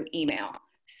answered through email.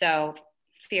 So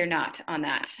fear not on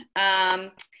that.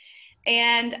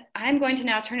 And I'm going to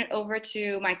now turn it over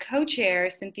to my co-chair,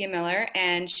 Cynthia Miller,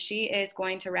 and she is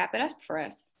going to wrap it up for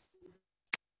us.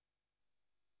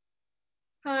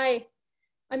 Hi,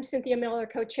 I'm Cynthia Miller,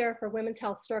 co-chair for Women's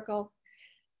Health Circle.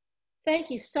 Thank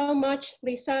you so much,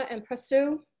 Lisa and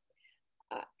Prasu.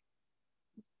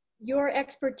 Your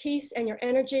expertise and your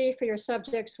energy for your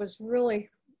subjects was really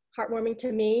heartwarming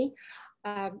to me.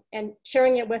 And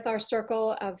sharing it with our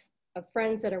circle of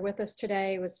friends that are with us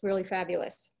today was really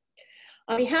fabulous.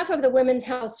 On behalf of the Women's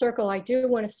Health Circle, I do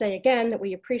want to say again that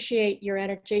we appreciate your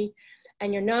energy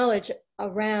and your knowledge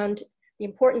around the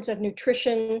importance of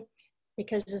nutrition,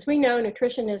 because as we know,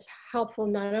 nutrition is helpful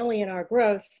not only in our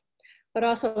growth, but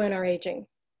also in our aging.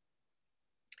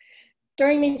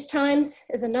 During these times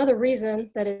is another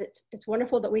reason that it's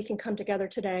wonderful that we can come together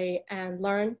today and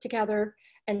learn together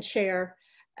and share,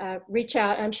 reach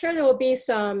out. I'm sure there will be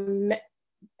some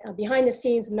behind the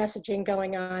scenes messaging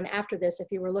going on after this if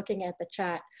you were looking at the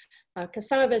chat, because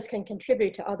some of us can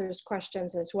contribute to others'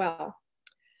 questions as well.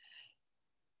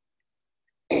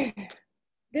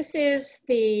 This is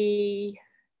the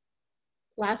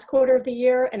last quarter of the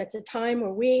year, and it's a time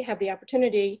where we have the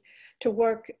opportunity to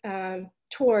work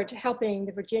toward helping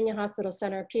the Virginia Hospital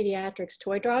Center Pediatrics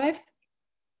Toy Drive.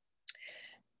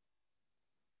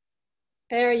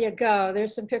 There you go,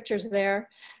 there's some pictures there.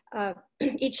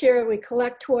 Each year we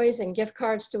collect toys and gift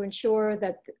cards to ensure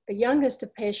that the youngest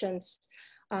of patients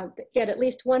get at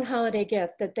least one holiday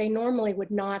gift that they normally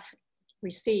would not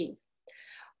receive.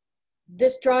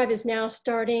 This drive is now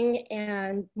starting,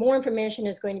 and more information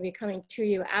is going to be coming to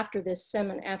you after this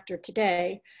seminar, after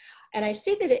today. And I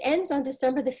see that it ends on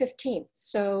December the 15th.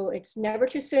 So it's never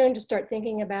too soon to start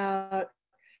thinking about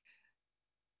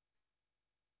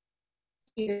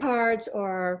either cards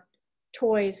or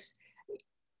toys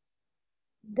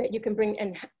that you can bring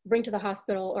to the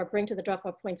hospital or bring to the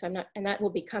drop-off points. And that will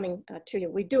be coming to you.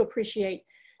 We do appreciate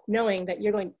knowing that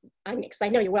you're going, because I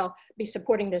know you will, be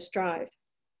supporting this drive.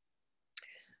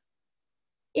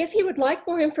 If you would like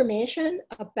more information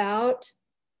about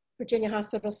Virginia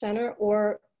Hospital Center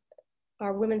or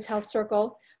our Women's Health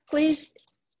Circle, please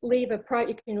you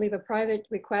can leave a private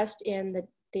request in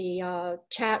the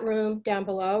chat room down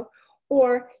below,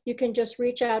 or you can just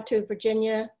reach out to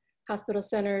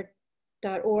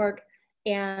virginiahospitalcenter.org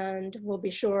and we'll be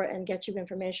sure and get you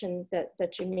information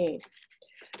that you need.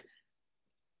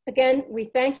 Again, we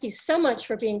thank you so much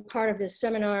for being part of this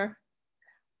seminar.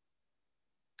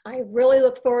 I really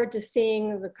look forward to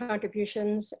seeing the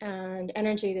contributions and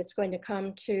energy that's going to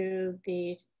come to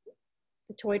the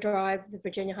toy drive, the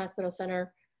Virginia Hospital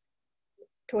Center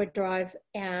toy drive.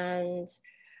 And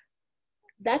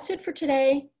that's it for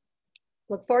today.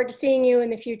 Look forward to seeing you in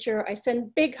the future. I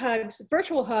send big hugs,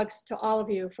 virtual hugs to all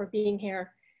of you for being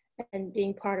here and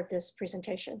being part of this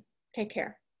presentation. Take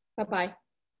care. Bye-bye.